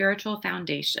a spiritual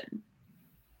foundation.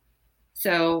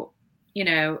 So,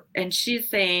 and she's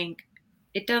saying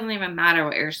it doesn't even matter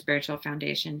what your spiritual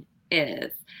foundation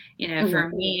is. For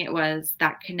Hmm. me, it was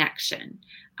that connection,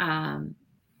 and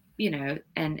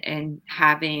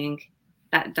having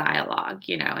that dialogue,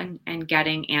 and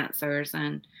getting answers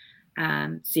and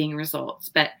seeing results.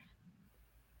 But,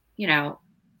 you know,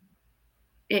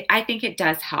 I think it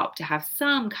does help to have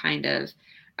some kind of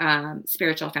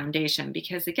spiritual foundation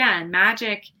because, again,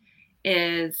 magic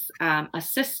is a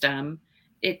system,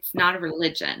 it's not a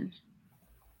religion.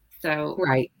 So,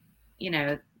 Right. you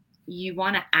know, you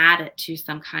want to add it to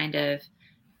some kind of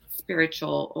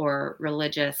spiritual or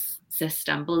religious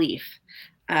system belief.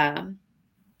 Um,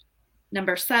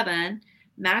 Number seven,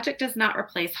 magic does not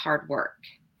replace hard work.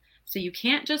 So you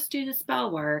can't just do the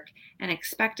spell work and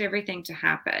expect everything to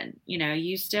happen.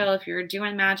 You still, if you're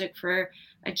doing magic for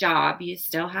a job, you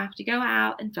still have to go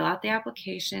out and fill out the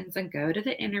applications and go to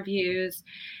the interviews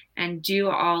and do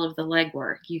all of the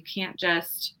legwork. You can't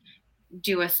just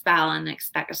do a spell and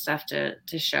expect stuff to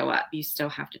show up. You still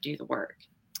have to do the work.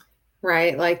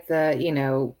 Right. Like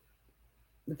the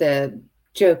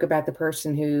joke about the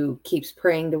person who keeps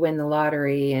praying to win the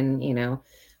lottery and,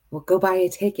 well, go buy a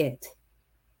ticket.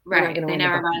 You're not Right. going to They win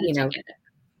never buy the ticket.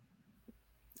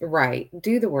 Right.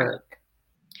 Do the work.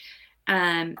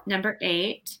 Number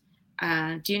 8,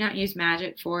 do not use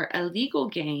magic for illegal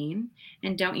gain,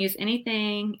 and don't use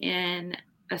anything in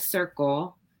a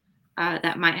circle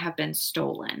that might have been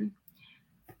stolen.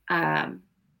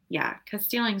 Yeah, because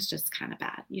stealing is just kind of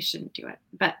bad. You shouldn't do it,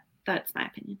 but that's my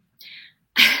opinion.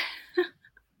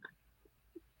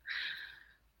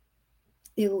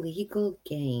 Illegal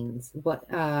gains. What?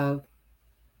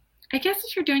 I guess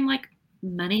if you're doing like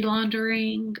money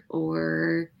laundering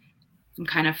or some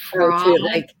kind of fraud,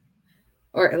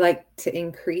 to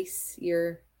increase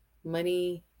your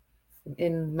money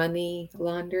in money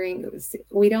laundering.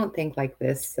 We don't think like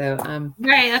this, so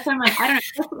right. That's why I'm like, I don't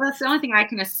know. That's the only thing I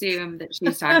can assume that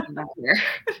she's talking about here.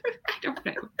 I don't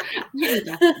know.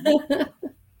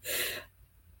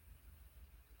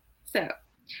 So,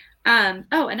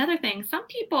 another thing, some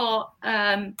people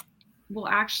will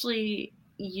actually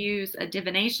use a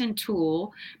divination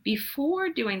tool before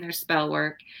doing their spell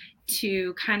work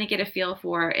to kind of get a feel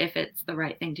for if it's the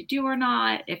right thing to do or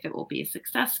not, if it will be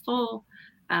successful.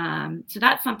 So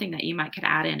that's something that you could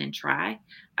add in and try,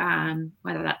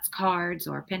 whether that's cards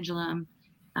or pendulum.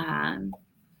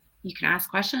 You can ask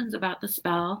questions about the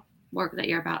spell work that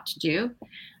you're about to do,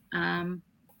 and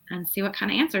see what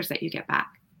kind of answers that you get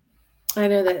back. I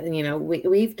know that,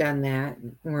 we've done that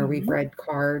where we've read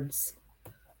cards.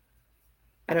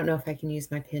 I don't know if I can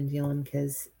use my pendulum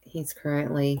because he's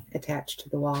currently attached to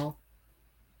the wall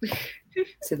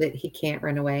so that he can't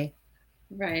run away.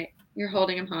 Right. You're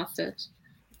holding him hostage.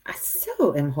 I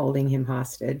so am holding him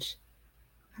hostage.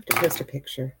 I have to post a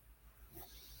picture.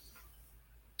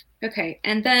 Okay.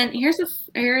 And then here's a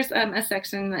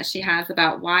section that she has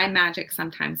about why magic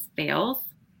sometimes fails.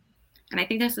 And I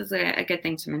think this is a good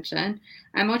thing to mention,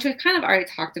 which we've kind of already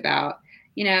talked about.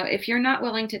 If you're not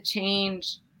willing to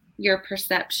change your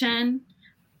perception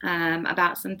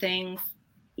about some things,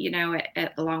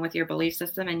 along with your belief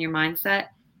system and your mindset,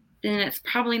 then it's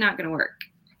probably not going to work.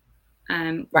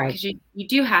 Right. Because you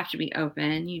do have to be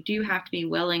open. You do have to be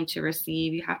willing to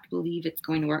receive. You have to believe it's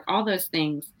going to work. All those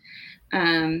things.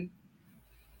 So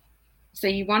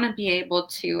you want to be able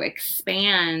to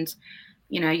expand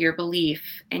your belief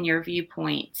and your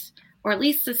viewpoint, or at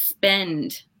least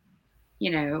suspend,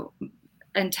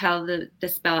 until the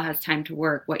spell has time to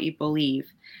work, what you believe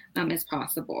is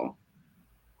possible.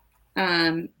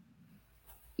 You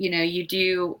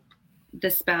do the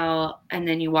spell and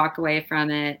then you walk away from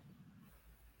it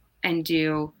and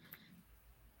get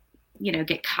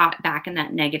caught back in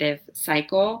that negative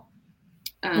cycle.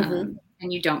 And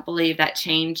you don't believe that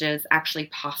change is actually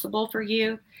possible for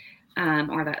you.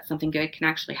 Or that something good can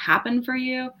actually happen for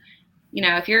you.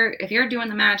 If you're doing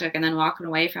the magic and then walking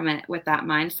away from it with that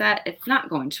mindset, it's not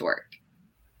going to work.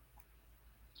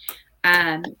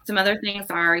 Some other things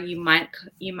are you might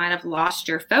have lost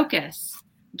your focus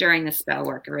during the spell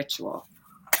work ritual.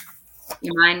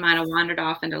 Your mind might have wandered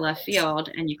off into left field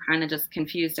and you kind of just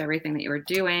confused everything that you were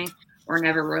doing, or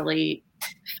never really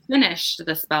finished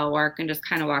the spell work and just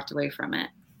kind of walked away from it.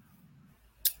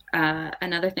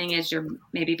 Another thing is you're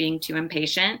maybe being too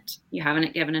impatient. You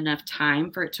haven't given enough time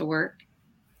for it to work.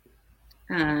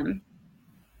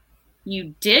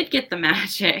 You did get the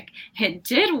magic. It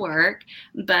did work,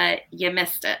 but you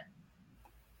missed it.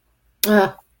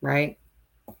 Right.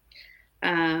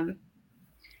 And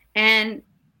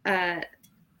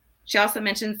she also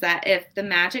mentions that if the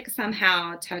magic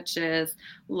somehow touches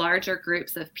larger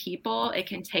groups of people, it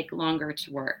can take longer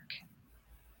to work.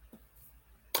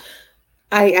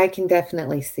 I can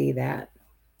definitely see that.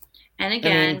 And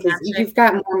again, you've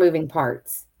got more moving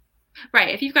parts.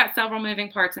 Right. If you've got several moving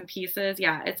parts and pieces,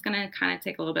 yeah, it's going to kind of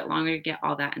take a little bit longer to get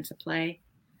all that into play.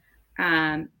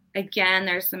 Again,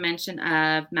 there's the mention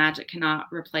of magic cannot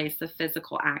replace the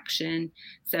physical action.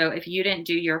 So if you didn't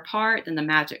do your part, then the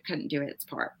magic couldn't do its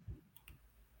part.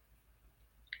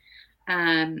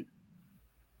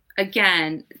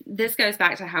 Again, this goes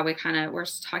back to how we were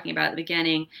talking about at the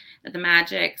beginning, that the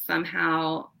magic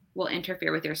somehow will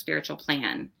interfere with your spiritual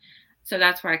plan. So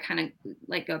that's where I kind of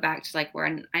go back to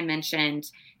where I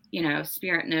mentioned,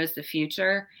 spirit knows the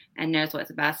future and knows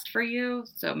what's best for you.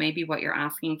 So maybe what you're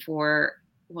asking for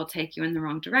will take you in the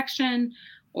wrong direction,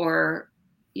 or,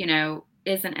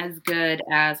 isn't as good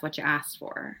as what you asked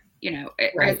for, or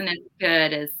Right. isn't as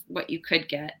good as what you could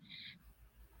get.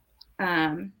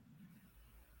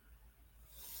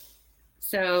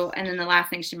 So, and then the last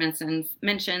thing she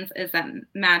mentions is that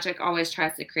magic always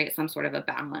tries to create some sort of a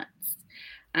balance.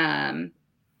 And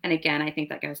again, I think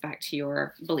that goes back to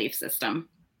your belief system.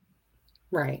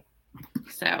 Right.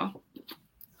 So,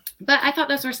 but I thought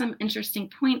those were some interesting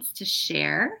points to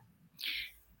share.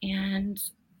 And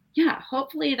yeah,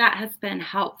 hopefully that has been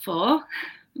helpful.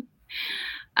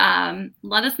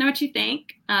 Let us know what you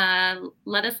think.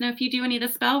 Let us know if you do any of the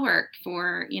spell work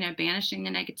for, banishing the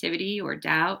negativity or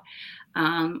doubt,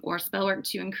 or spell work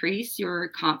to increase your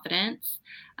confidence,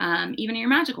 even your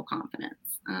magical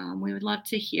confidence. We would love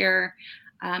to hear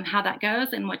how that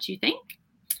goes and what you think.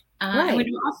 And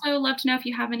we'd also love to know if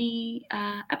you have any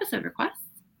episode requests.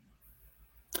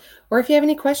 Or if you have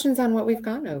any questions on what we've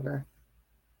gone over.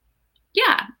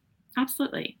 Yeah,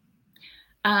 absolutely.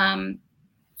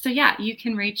 So yeah, you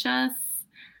can reach us.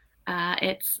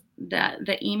 It's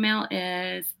the email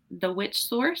is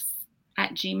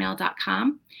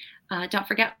thewitchsource@gmail.com. Don't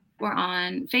forget, we're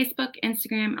on Facebook,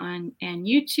 Instagram, and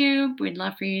YouTube. We'd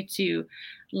love for you to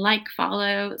like,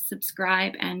 follow,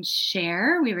 subscribe, and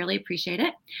share. We really appreciate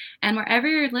it. And wherever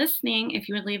you're listening, if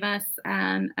you would leave us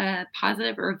a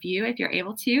positive review, if you're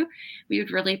able to, we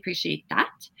would really appreciate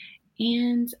that.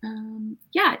 And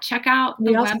check out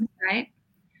the website,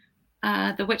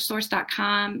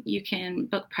 thewitchsource.com. You can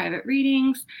book private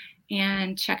readings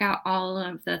and check out all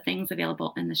of the things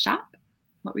available in the shop.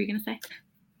 What were you going to say?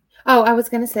 Oh, I was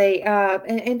going to say,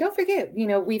 and don't forget,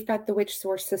 we've got the Witch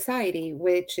Source Society,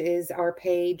 which is our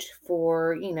page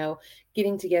for,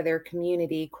 getting together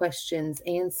community questions,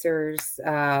 answers.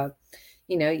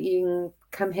 You can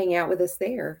come hang out with us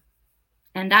there.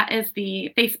 And that is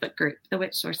the Facebook group, the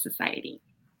Witch Source Society.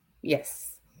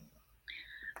 Yes.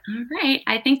 All right.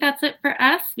 I think that's it for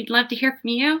us. We'd love to hear from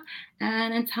you.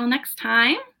 And until next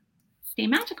time, stay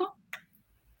magical.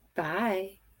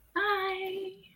 Bye.